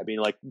yeah, I mean,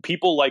 like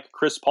people like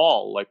Chris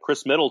Paul, like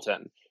Chris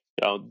Middleton,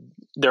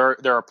 there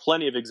are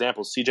plenty of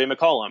examples. CJ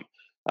McCollum.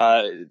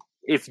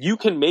 If you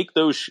can make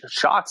those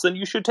shots, then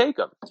you should take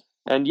them.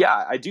 And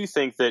yeah, I do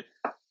think that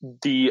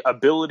the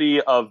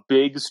ability of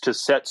bigs to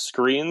set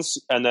screens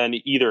and then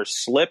either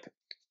slip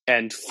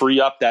and free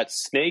up that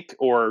snake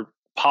or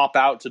pop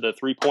out to the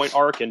 3-point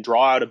arc and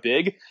draw out a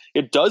big,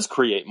 it does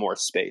create more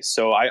space.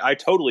 So I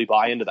totally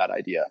buy into that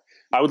idea.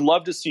 I would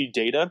love to see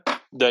data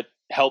that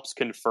helps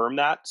confirm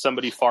that.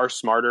 Somebody far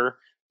smarter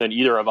than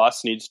either of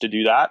us needs to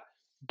do that.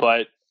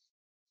 But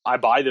I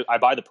buy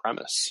the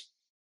premise.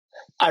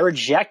 I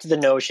reject the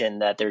notion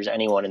that there's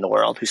anyone in the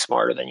world who's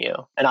smarter than you.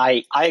 And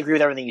I agree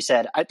with everything you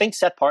said. I think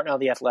Seth Partnow of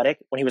The Athletic,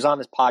 when he was on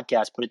this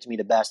podcast, put it to me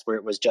the best, where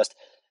it was just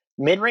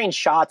mid-range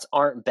shots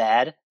aren't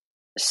bad.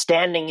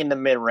 Standing in the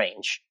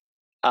mid-range,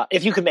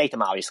 if you can make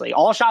them, obviously.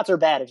 All shots are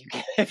bad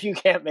if you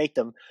can't make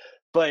them.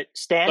 But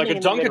standing like a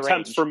in dunk the mid-range,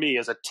 attempt for me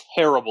is a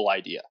terrible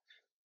idea.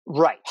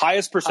 Right.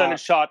 Highest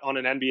percentage shot on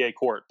an NBA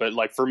court. But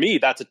like for me,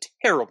 that's a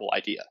terrible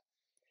idea.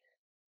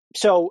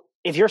 So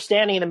if you're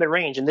standing in the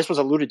mid-range, and this was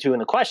alluded to in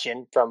the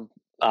question from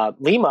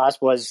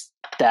Limas, was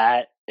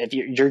that if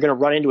you're going to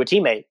run into a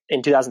teammate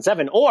in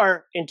 2007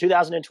 or in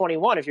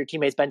 2021, if your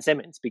teammate's Ben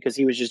Simmons, because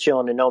he was just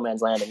chilling in no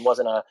man's land and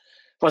wasn't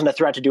a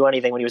threat to do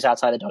anything when he was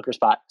outside the dunker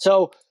spot.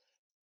 So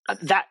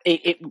that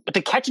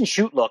the catch and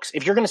shoot looks,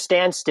 if you're going to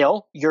stand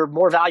still, you're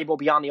more valuable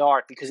beyond the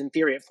arc, because in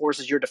theory it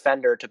forces your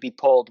defender to be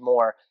pulled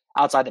more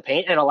outside the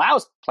paint and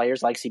allows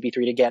players like CP3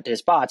 to get to his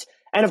spots.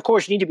 And of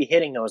course, you need to be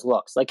hitting those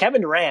looks. Like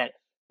Kevin Durant,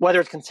 whether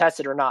it's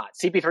contested or not,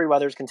 CP3,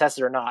 whether it's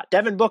contested or not,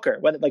 Devin Booker,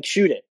 whether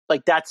shoot it,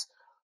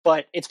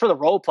 but it's for the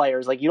role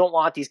players. Like, you don't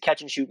want these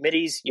catch and shoot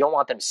middies. You don't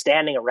want them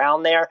standing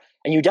around there,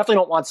 and you definitely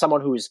don't want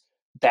someone who's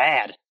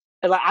bad.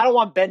 And I don't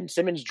want Ben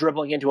Simmons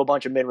dribbling into a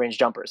bunch of mid-range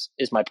jumpers,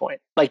 is my point.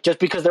 Like, just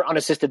because they're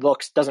unassisted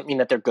looks doesn't mean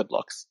that they're good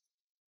looks.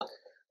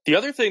 The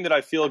other thing that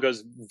I feel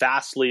goes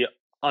vastly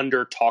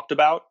under talked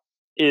about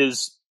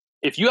is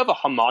if you have a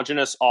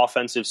homogeneous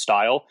offensive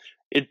style,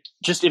 it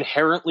just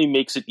inherently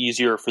makes it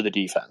easier for the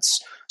defense.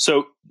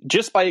 So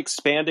just by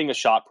expanding a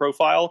shot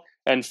profile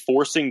and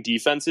forcing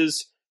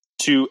defenses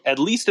to, at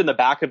least in the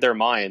back of their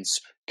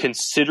minds,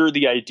 consider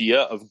the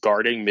idea of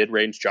guarding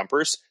mid-range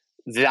jumpers,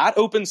 that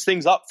opens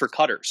things up for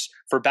cutters,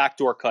 for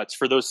backdoor cuts,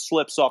 for those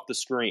slips off the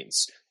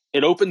screens.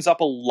 It opens up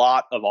a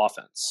lot of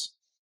offense.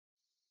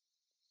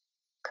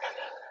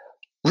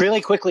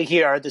 Really quickly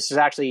here, this is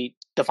actually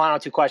the final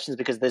two questions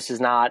because this is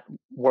not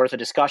worth a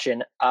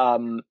discussion.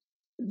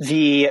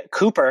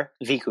 Cooper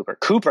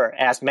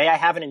asked, may I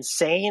have an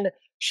insane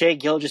Shai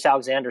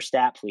Gilgeous-Alexander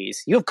stat,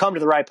 please? You have come to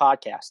the right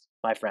podcast,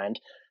 my friend.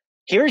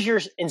 Here's your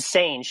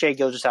insane Shai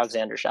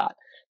Gilgeous-Alexander shot.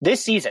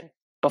 This season,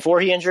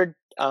 before he injured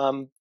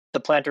the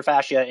plantar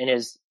fascia in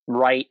his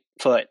right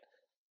foot,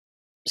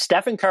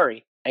 Stephen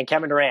Curry and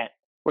Kevin Durant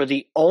were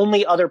the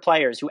only other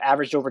players who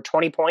averaged over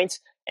 20 points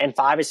and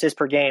 5 assists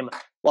per game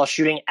while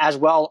shooting as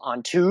well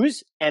on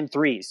 2s and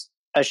 3s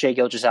as Shai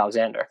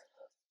Gilgeous-Alexander.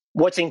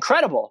 What's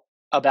incredible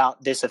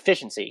about this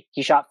efficiency,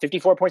 he shot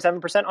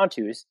 54.7% on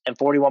 2s and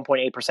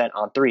 41.8%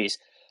 on 3s,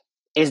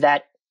 is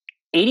that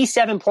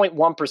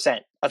 87.1%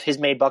 of his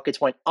made buckets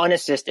went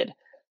unassisted.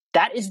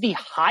 That is the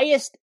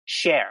highest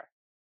share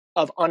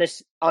of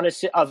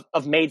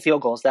made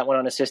field goals that went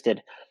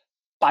unassisted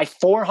by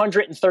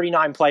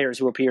 439 players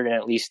who appeared in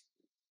at least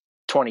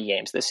 20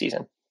 games this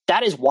season.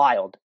 That is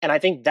wild. And I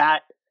think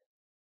that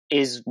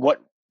is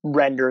what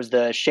renders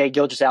the Shai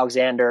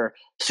Gilgeous-Alexander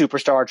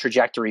superstar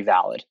trajectory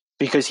valid,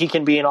 because he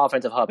can be an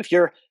offensive hub. If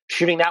you're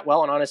shooting that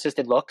well on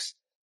unassisted looks,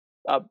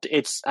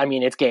 it's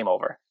game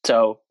over.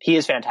 So he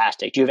is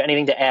fantastic. Do you have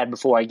anything to add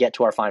before I get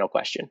to our final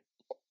question?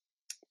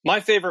 My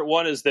favorite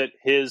one is that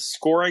his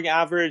scoring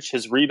average,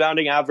 his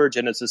rebounding average,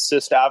 and his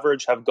assist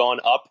average have gone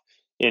up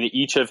in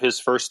each of his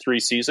first 3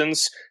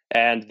 seasons,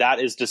 and that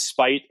is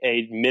despite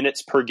a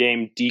minutes per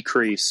game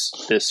decrease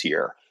this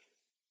year.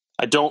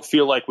 I don't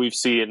feel like we've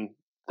seen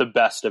the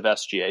best of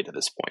SGA to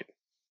this point.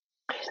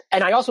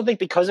 And I also think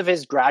because of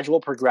his gradual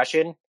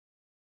progression,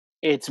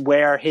 it's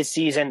where this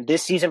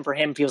season for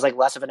him feels like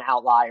less of an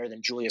outlier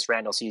than Julius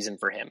Randle's season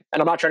for him.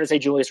 And I'm not trying to say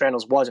Julius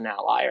Randle's was an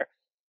outlier,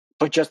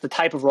 but just the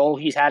type of role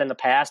he's had in the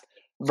past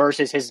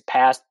versus his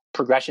past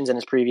progressions in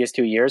his previous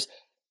 2 years.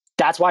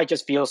 That's why it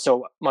just feels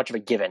so much of a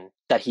given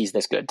that he's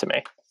this good to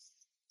me.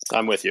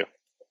 I'm with you.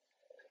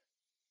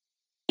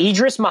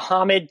 Idris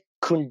Muhammad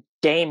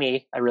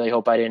Kundami, I really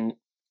hope I didn't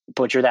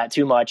butcher that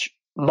too much,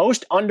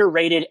 most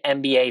underrated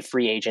NBA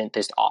free agent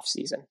this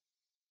offseason.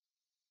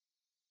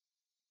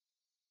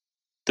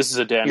 This is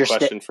a Dan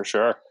question for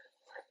sure.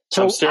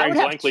 So I'm staring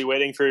blankly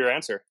waiting for your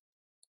answer.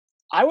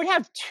 I would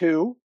have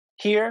 2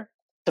 here.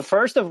 The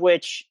first of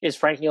which is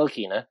Frank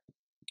Ntilikina.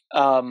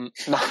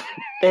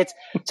 It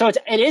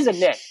is a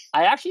Knick.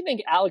 I actually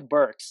think Alec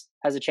Burks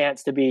has a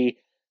chance to be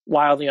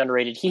wildly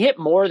underrated. He hit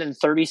more than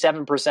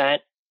 37%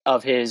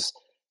 of his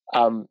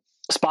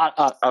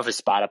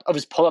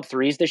pull-up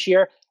threes this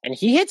year, and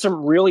he hit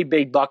some really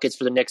big buckets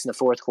for the Knicks in the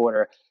fourth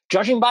quarter.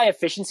 Judging by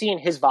efficiency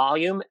and his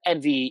volume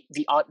and the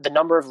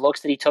number of looks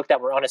that he took that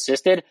were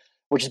unassisted,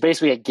 which is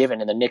basically a given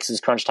in the Knicks'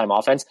 crunch time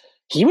offense,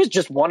 he was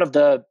just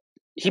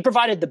he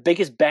provided the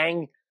biggest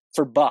bang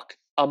for buck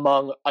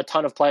among a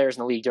ton of players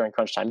in the league during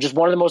crunch time. Just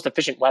one of the most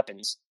efficient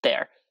weapons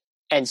there.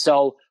 And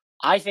so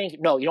I think,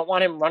 no, you don't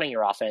want him running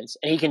your offense,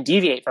 and he can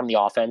deviate from the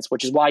offense,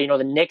 which is why,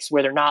 the Knicks,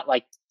 where they're not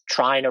like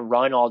trying to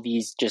run all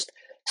these just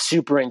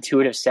super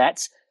intuitive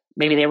sets,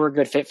 maybe they were a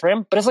good fit for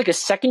him. But as like a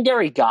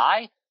secondary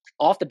guy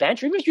off the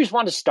bench, or even if you just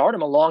wanted to start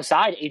him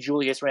alongside a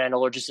Julius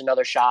Randle or just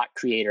another shot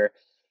creator,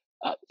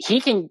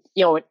 he can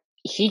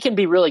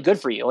be really good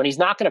for you, and he's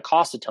not going to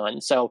cost a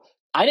ton. So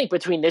I think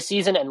between this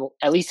season and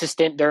at least his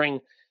stint during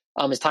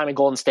his time in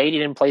Golden State, he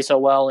didn't play so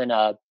well in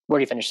where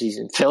did he finish the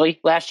season? Philly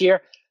last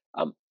year.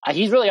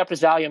 He's really upped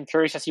his value. I'm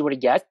curious to see what he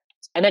gets.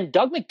 And then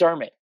Doug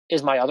McDermott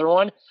is my other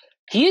one.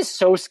 He is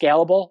so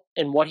scalable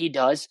in what he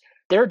does.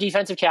 There are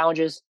defensive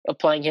challenges of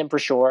playing him for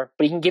sure,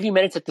 but he can give you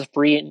minutes at the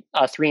 3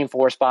 and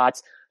 4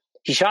 spots.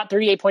 He shot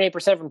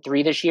 38.8% from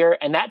 3 this year,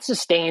 and that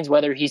sustains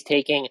whether he's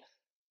taking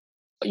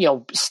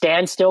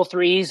standstill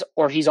threes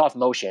or he's off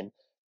motion.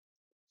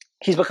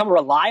 He's become a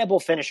reliable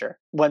finisher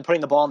when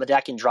putting the ball on the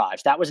deck in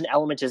drives. That was an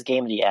element to his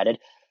game that he added.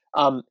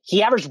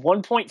 He averaged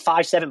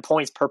 1.57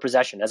 points per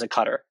possession as a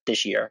cutter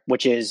this year,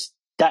 which is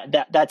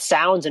that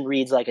sounds and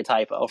reads like a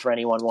typo for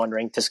anyone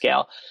wondering to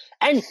scale.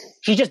 And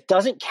he just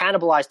doesn't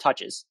cannibalize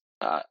touches.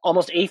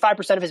 Almost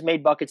 85% of his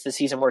made buckets this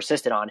season were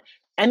assisted on.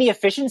 And the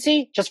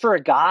efficiency, just for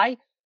a guy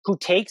who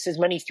takes as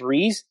many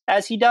threes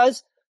as he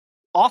does,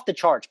 off the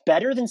charts,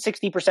 better than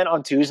 60%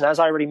 on twos. And as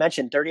I already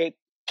mentioned,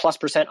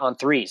 38+% on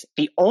threes.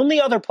 The only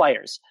other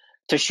players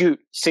to shoot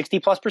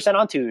 60+%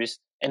 on twos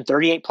and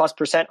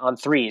 38+% on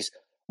threes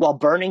while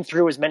burning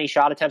through as many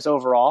shot attempts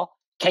overall.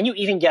 Can you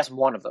even guess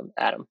one of them,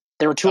 Adam?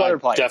 There were 2 other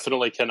players.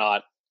 Definitely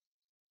cannot.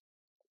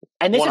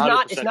 And this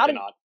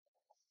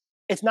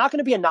it's not going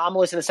to be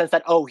anomalous in the sense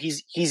that,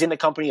 he's in the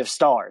company of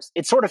stars.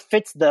 It sort of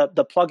fits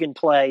the plug and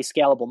play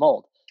scalable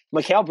mold.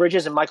 Mikal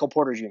Bridges and Michael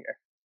Porter Jr.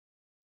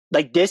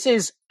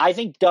 I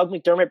think Doug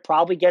McDermott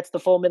probably gets the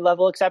full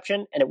mid-level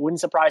exception, and it wouldn't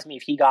surprise me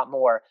if he got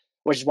more,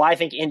 which is why I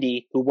think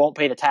Indy, who won't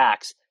pay the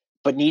tax,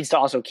 but needs to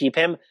also keep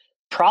him,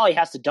 probably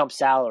has to dump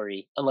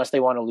salary unless they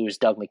want to lose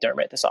Doug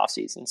McDermott this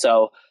offseason.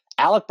 So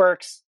Alec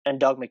Burks and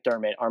Doug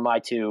McDermott are my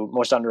 2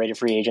 most underrated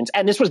free agents.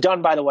 And this was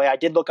done, by the way, I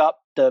did look up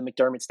the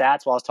McDermott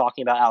stats while I was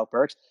talking about Alec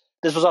Burks.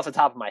 This was off the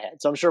top of my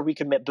head. So I'm sure we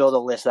could build a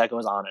list that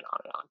goes on and on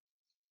and on.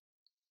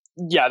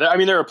 Yeah,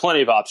 there are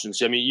plenty of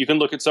options. You can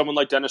look at someone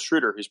like Dennis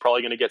Schroeder, who's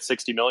probably going to get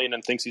 $60 million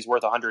and thinks he's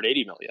worth $180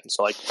 million.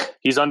 So,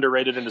 he's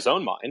underrated in his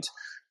own mind.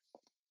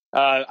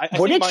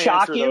 Would it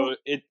shock you?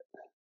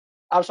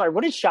 I'm sorry.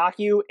 Would it shock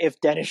you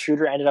if Dennis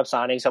Schroeder ended up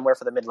signing somewhere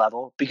for the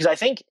mid-level? Because I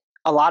think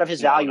a lot of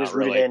his value is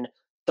rooted in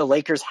the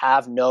Lakers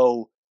have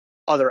no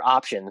other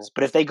options.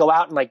 But if they go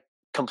out and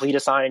complete a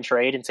sign and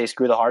trade and say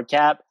screw the hard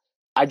cap,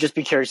 I'd just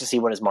be curious to see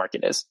what his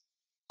market is.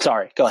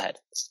 Sorry, go ahead.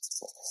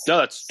 No,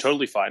 that's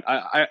totally fine.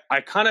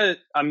 I'm kind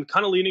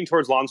of leaning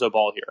towards Lonzo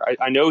Ball here.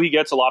 I know he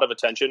gets a lot of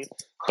attention,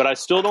 but I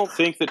still don't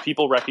think that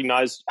people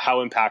recognize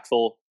how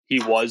impactful he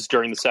was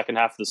during the second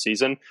half of the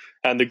season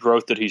and the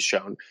growth that he's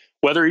shown.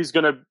 Whether he's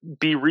going to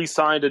be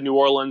re-signed in New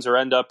Orleans or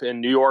end up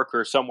in New York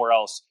or somewhere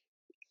else,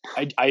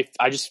 I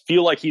just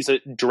feel like he's a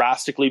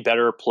drastically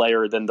better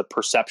player than the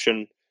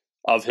perception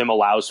of him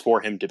allows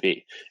for him to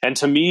be. And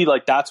to me,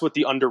 that's what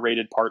the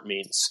underrated part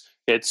means.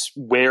 It's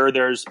where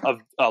there's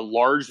a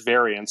large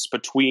variance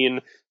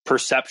between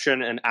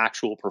perception and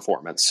actual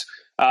performance.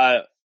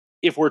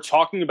 If we're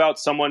talking about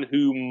someone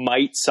who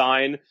might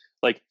sign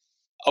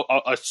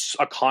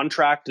a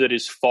contract that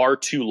is far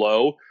too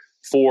low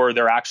for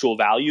their actual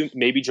value,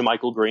 maybe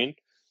JaMychal Green,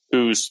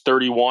 who's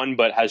 31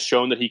 but has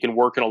shown that he can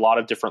work in a lot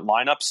of different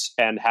lineups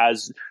and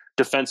has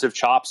defensive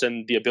chops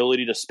and the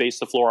ability to space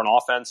the floor on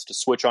offense, to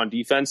switch on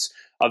defense,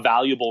 a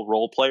valuable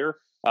role player.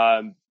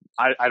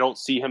 I don't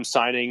see him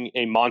signing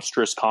a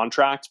monstrous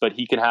contract, but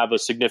he can have a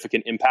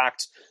significant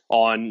impact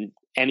on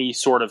any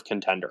sort of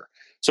contender.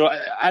 So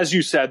as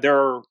you said, there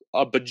are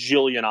a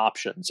bajillion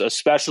options,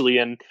 especially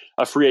in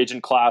a free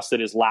agent class that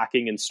is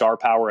lacking in star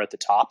power at the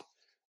top.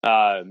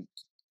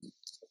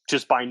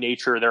 Just by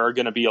nature, there are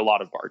going to be a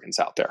lot of bargains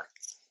out there.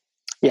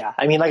 Yeah,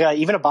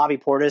 even a Bobby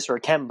Portis or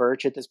a Kem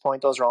Birch at this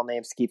point, those are all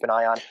names to keep an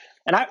eye on.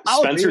 And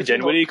Spencer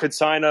Dinwiddie could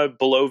sign a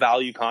below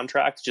value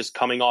contract just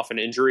coming off an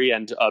injury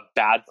and a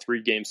bad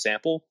 3-game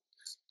sample.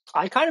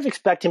 I kind of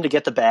expect him to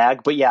get the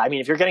bag, but yeah,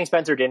 if you're getting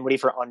Spencer Dinwiddie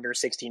for under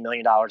 $16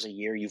 million a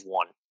year, you've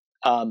won.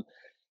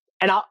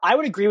 And I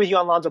would agree with you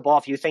on Lonzo Ball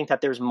if you think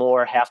that there's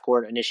more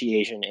half-court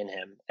initiation in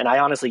him. And I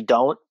honestly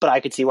don't, but I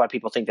could see why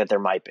people think that there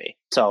might be.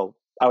 So,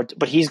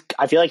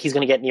 I feel like he's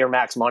going to get near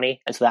max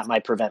money, and so that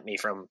might prevent me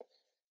from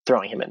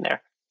throwing him in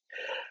there.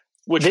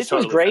 This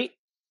was great.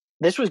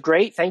 This was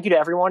great. Thank you to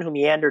everyone who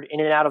meandered in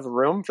and out of the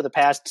room for the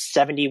past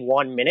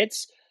 71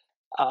 minutes.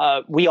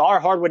 We are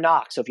Hardwood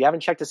Knocks. So if you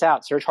haven't checked us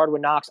out, search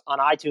Hardwood Knocks on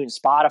iTunes,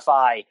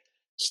 Spotify,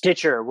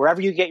 Stitcher,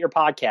 wherever you get your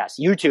podcasts.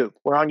 YouTube.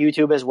 We're on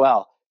YouTube as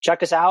well.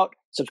 Check us out.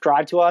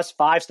 Subscribe to us.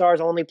 5 stars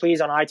only,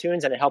 please, on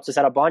iTunes, and it helps us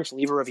out a bunch.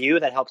 Leave a review.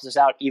 That helps us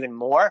out even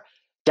more.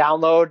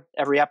 Download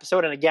every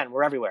episode. And again,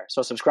 we're everywhere.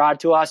 So subscribe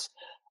to us.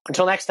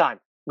 Until next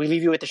time, we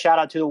leave you with the shout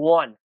out to the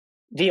one,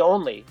 the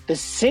only, the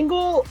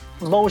single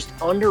most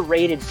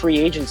underrated free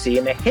agency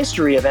in the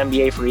history of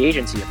NBA free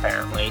agency,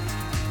 apparently.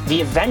 The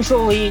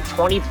eventually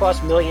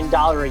 $20+ million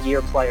a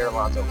year player,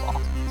 Lonzo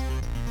Ball.